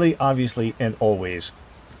clearly, obviously, and always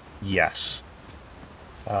yes.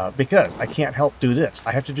 Because I can't help do this.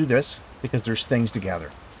 I have to do this because there's things to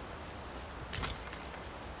gather.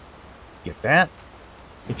 Get that.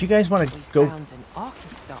 If you guys want to go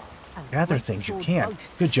gather things, you can.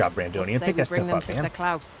 Good job, Brandonian. Pick that stuff up, man.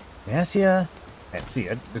 Yes, yeah. That's the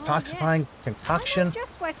detoxifying concoction.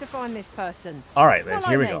 Just where to find this person. All right, Liz,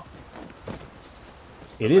 here we go.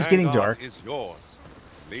 It is getting dark. Is yours.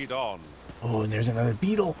 Lead on. Oh, and there's another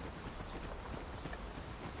beetle.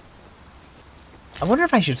 I wonder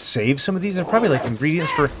if I should save some of these. They're probably like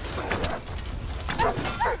ingredients for...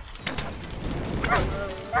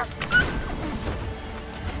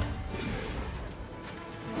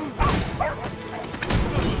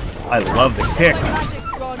 I love the kick. My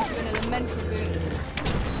magic's granted you an elemental boon.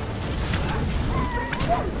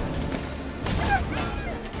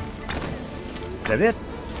 Is that it?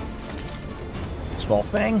 Small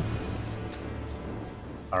thing.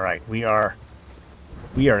 All right, we are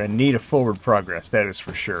in need of forward progress. That is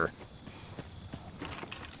for sure.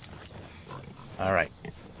 All right.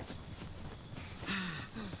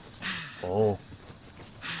 Oh.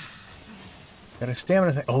 Got a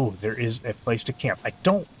stamina thing. Oh, there is a place to camp. I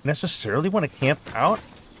don't necessarily want to camp out.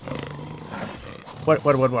 What?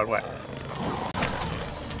 One of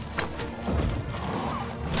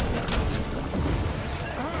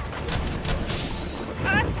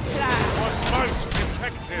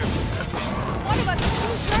us is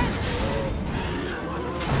too strong.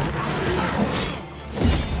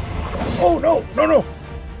 Oh, no.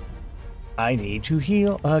 I need to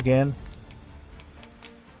heal again.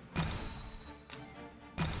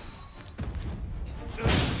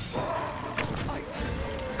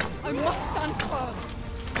 I must stand firm.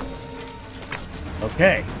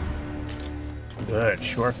 Okay. Good.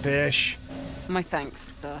 Shorefish. My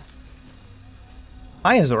thanks, sir.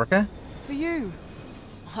 Hi, Azorka. For you.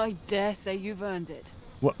 I dare say you've earned it.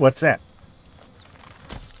 What's that?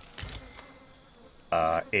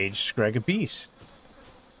 Aged Scrag of Beast.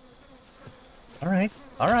 All right.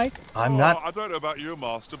 I'm not... I don't know about you,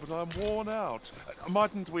 Master, but I'm worn out.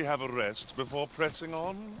 Mightn't we have a rest before pressing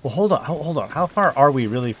on? Well, hold on. How far are we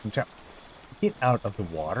really from town? Get out of the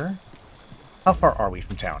water? How far are we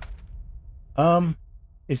from town?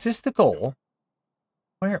 Is this the goal?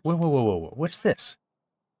 Where? Whoa. What's this?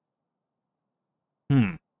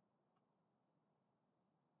 I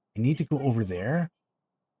need to go over there.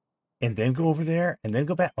 And then go over there. And then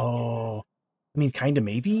go back. Oh. I mean, kind of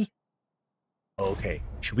maybe. Okay.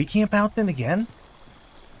 Should we camp out then again?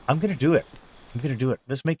 I'm going to do it.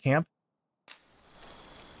 Let's make camp.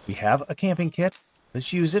 We have a camping kit.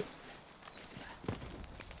 Let's use it.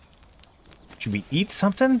 Should we eat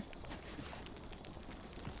something?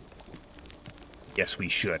 Yes, we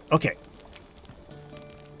should. Okay.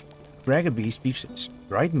 Scrag of beast, beef,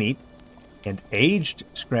 dried meat, and aged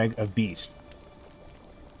scrag of beast.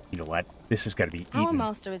 You know what? This has got to be eaten. Our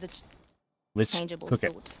master is a changeable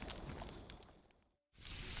sort.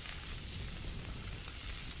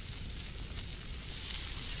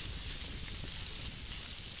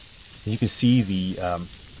 You can see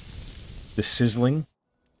the sizzling.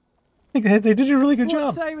 I think they did a really good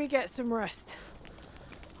job. Say we get some rest.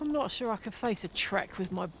 I'm not sure I could face a trek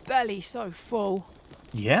with my belly so full.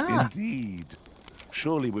 Yeah. Indeed.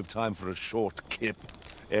 Surely we've time for a short kip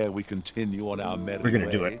ere we continue on our merry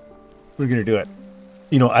way. We're gonna do it.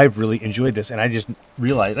 You know, I've really enjoyed this, and I just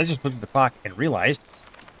looked at the clock and realized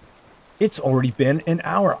it's already been an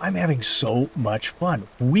hour. I'm having so much fun.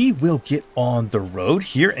 We will get on the road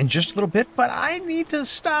here in just a little bit, but I need to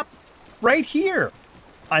stop right here.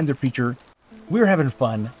 I'm the Preacher. We're having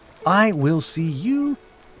fun. I will see you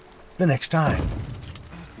the next time.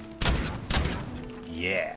 Yeah.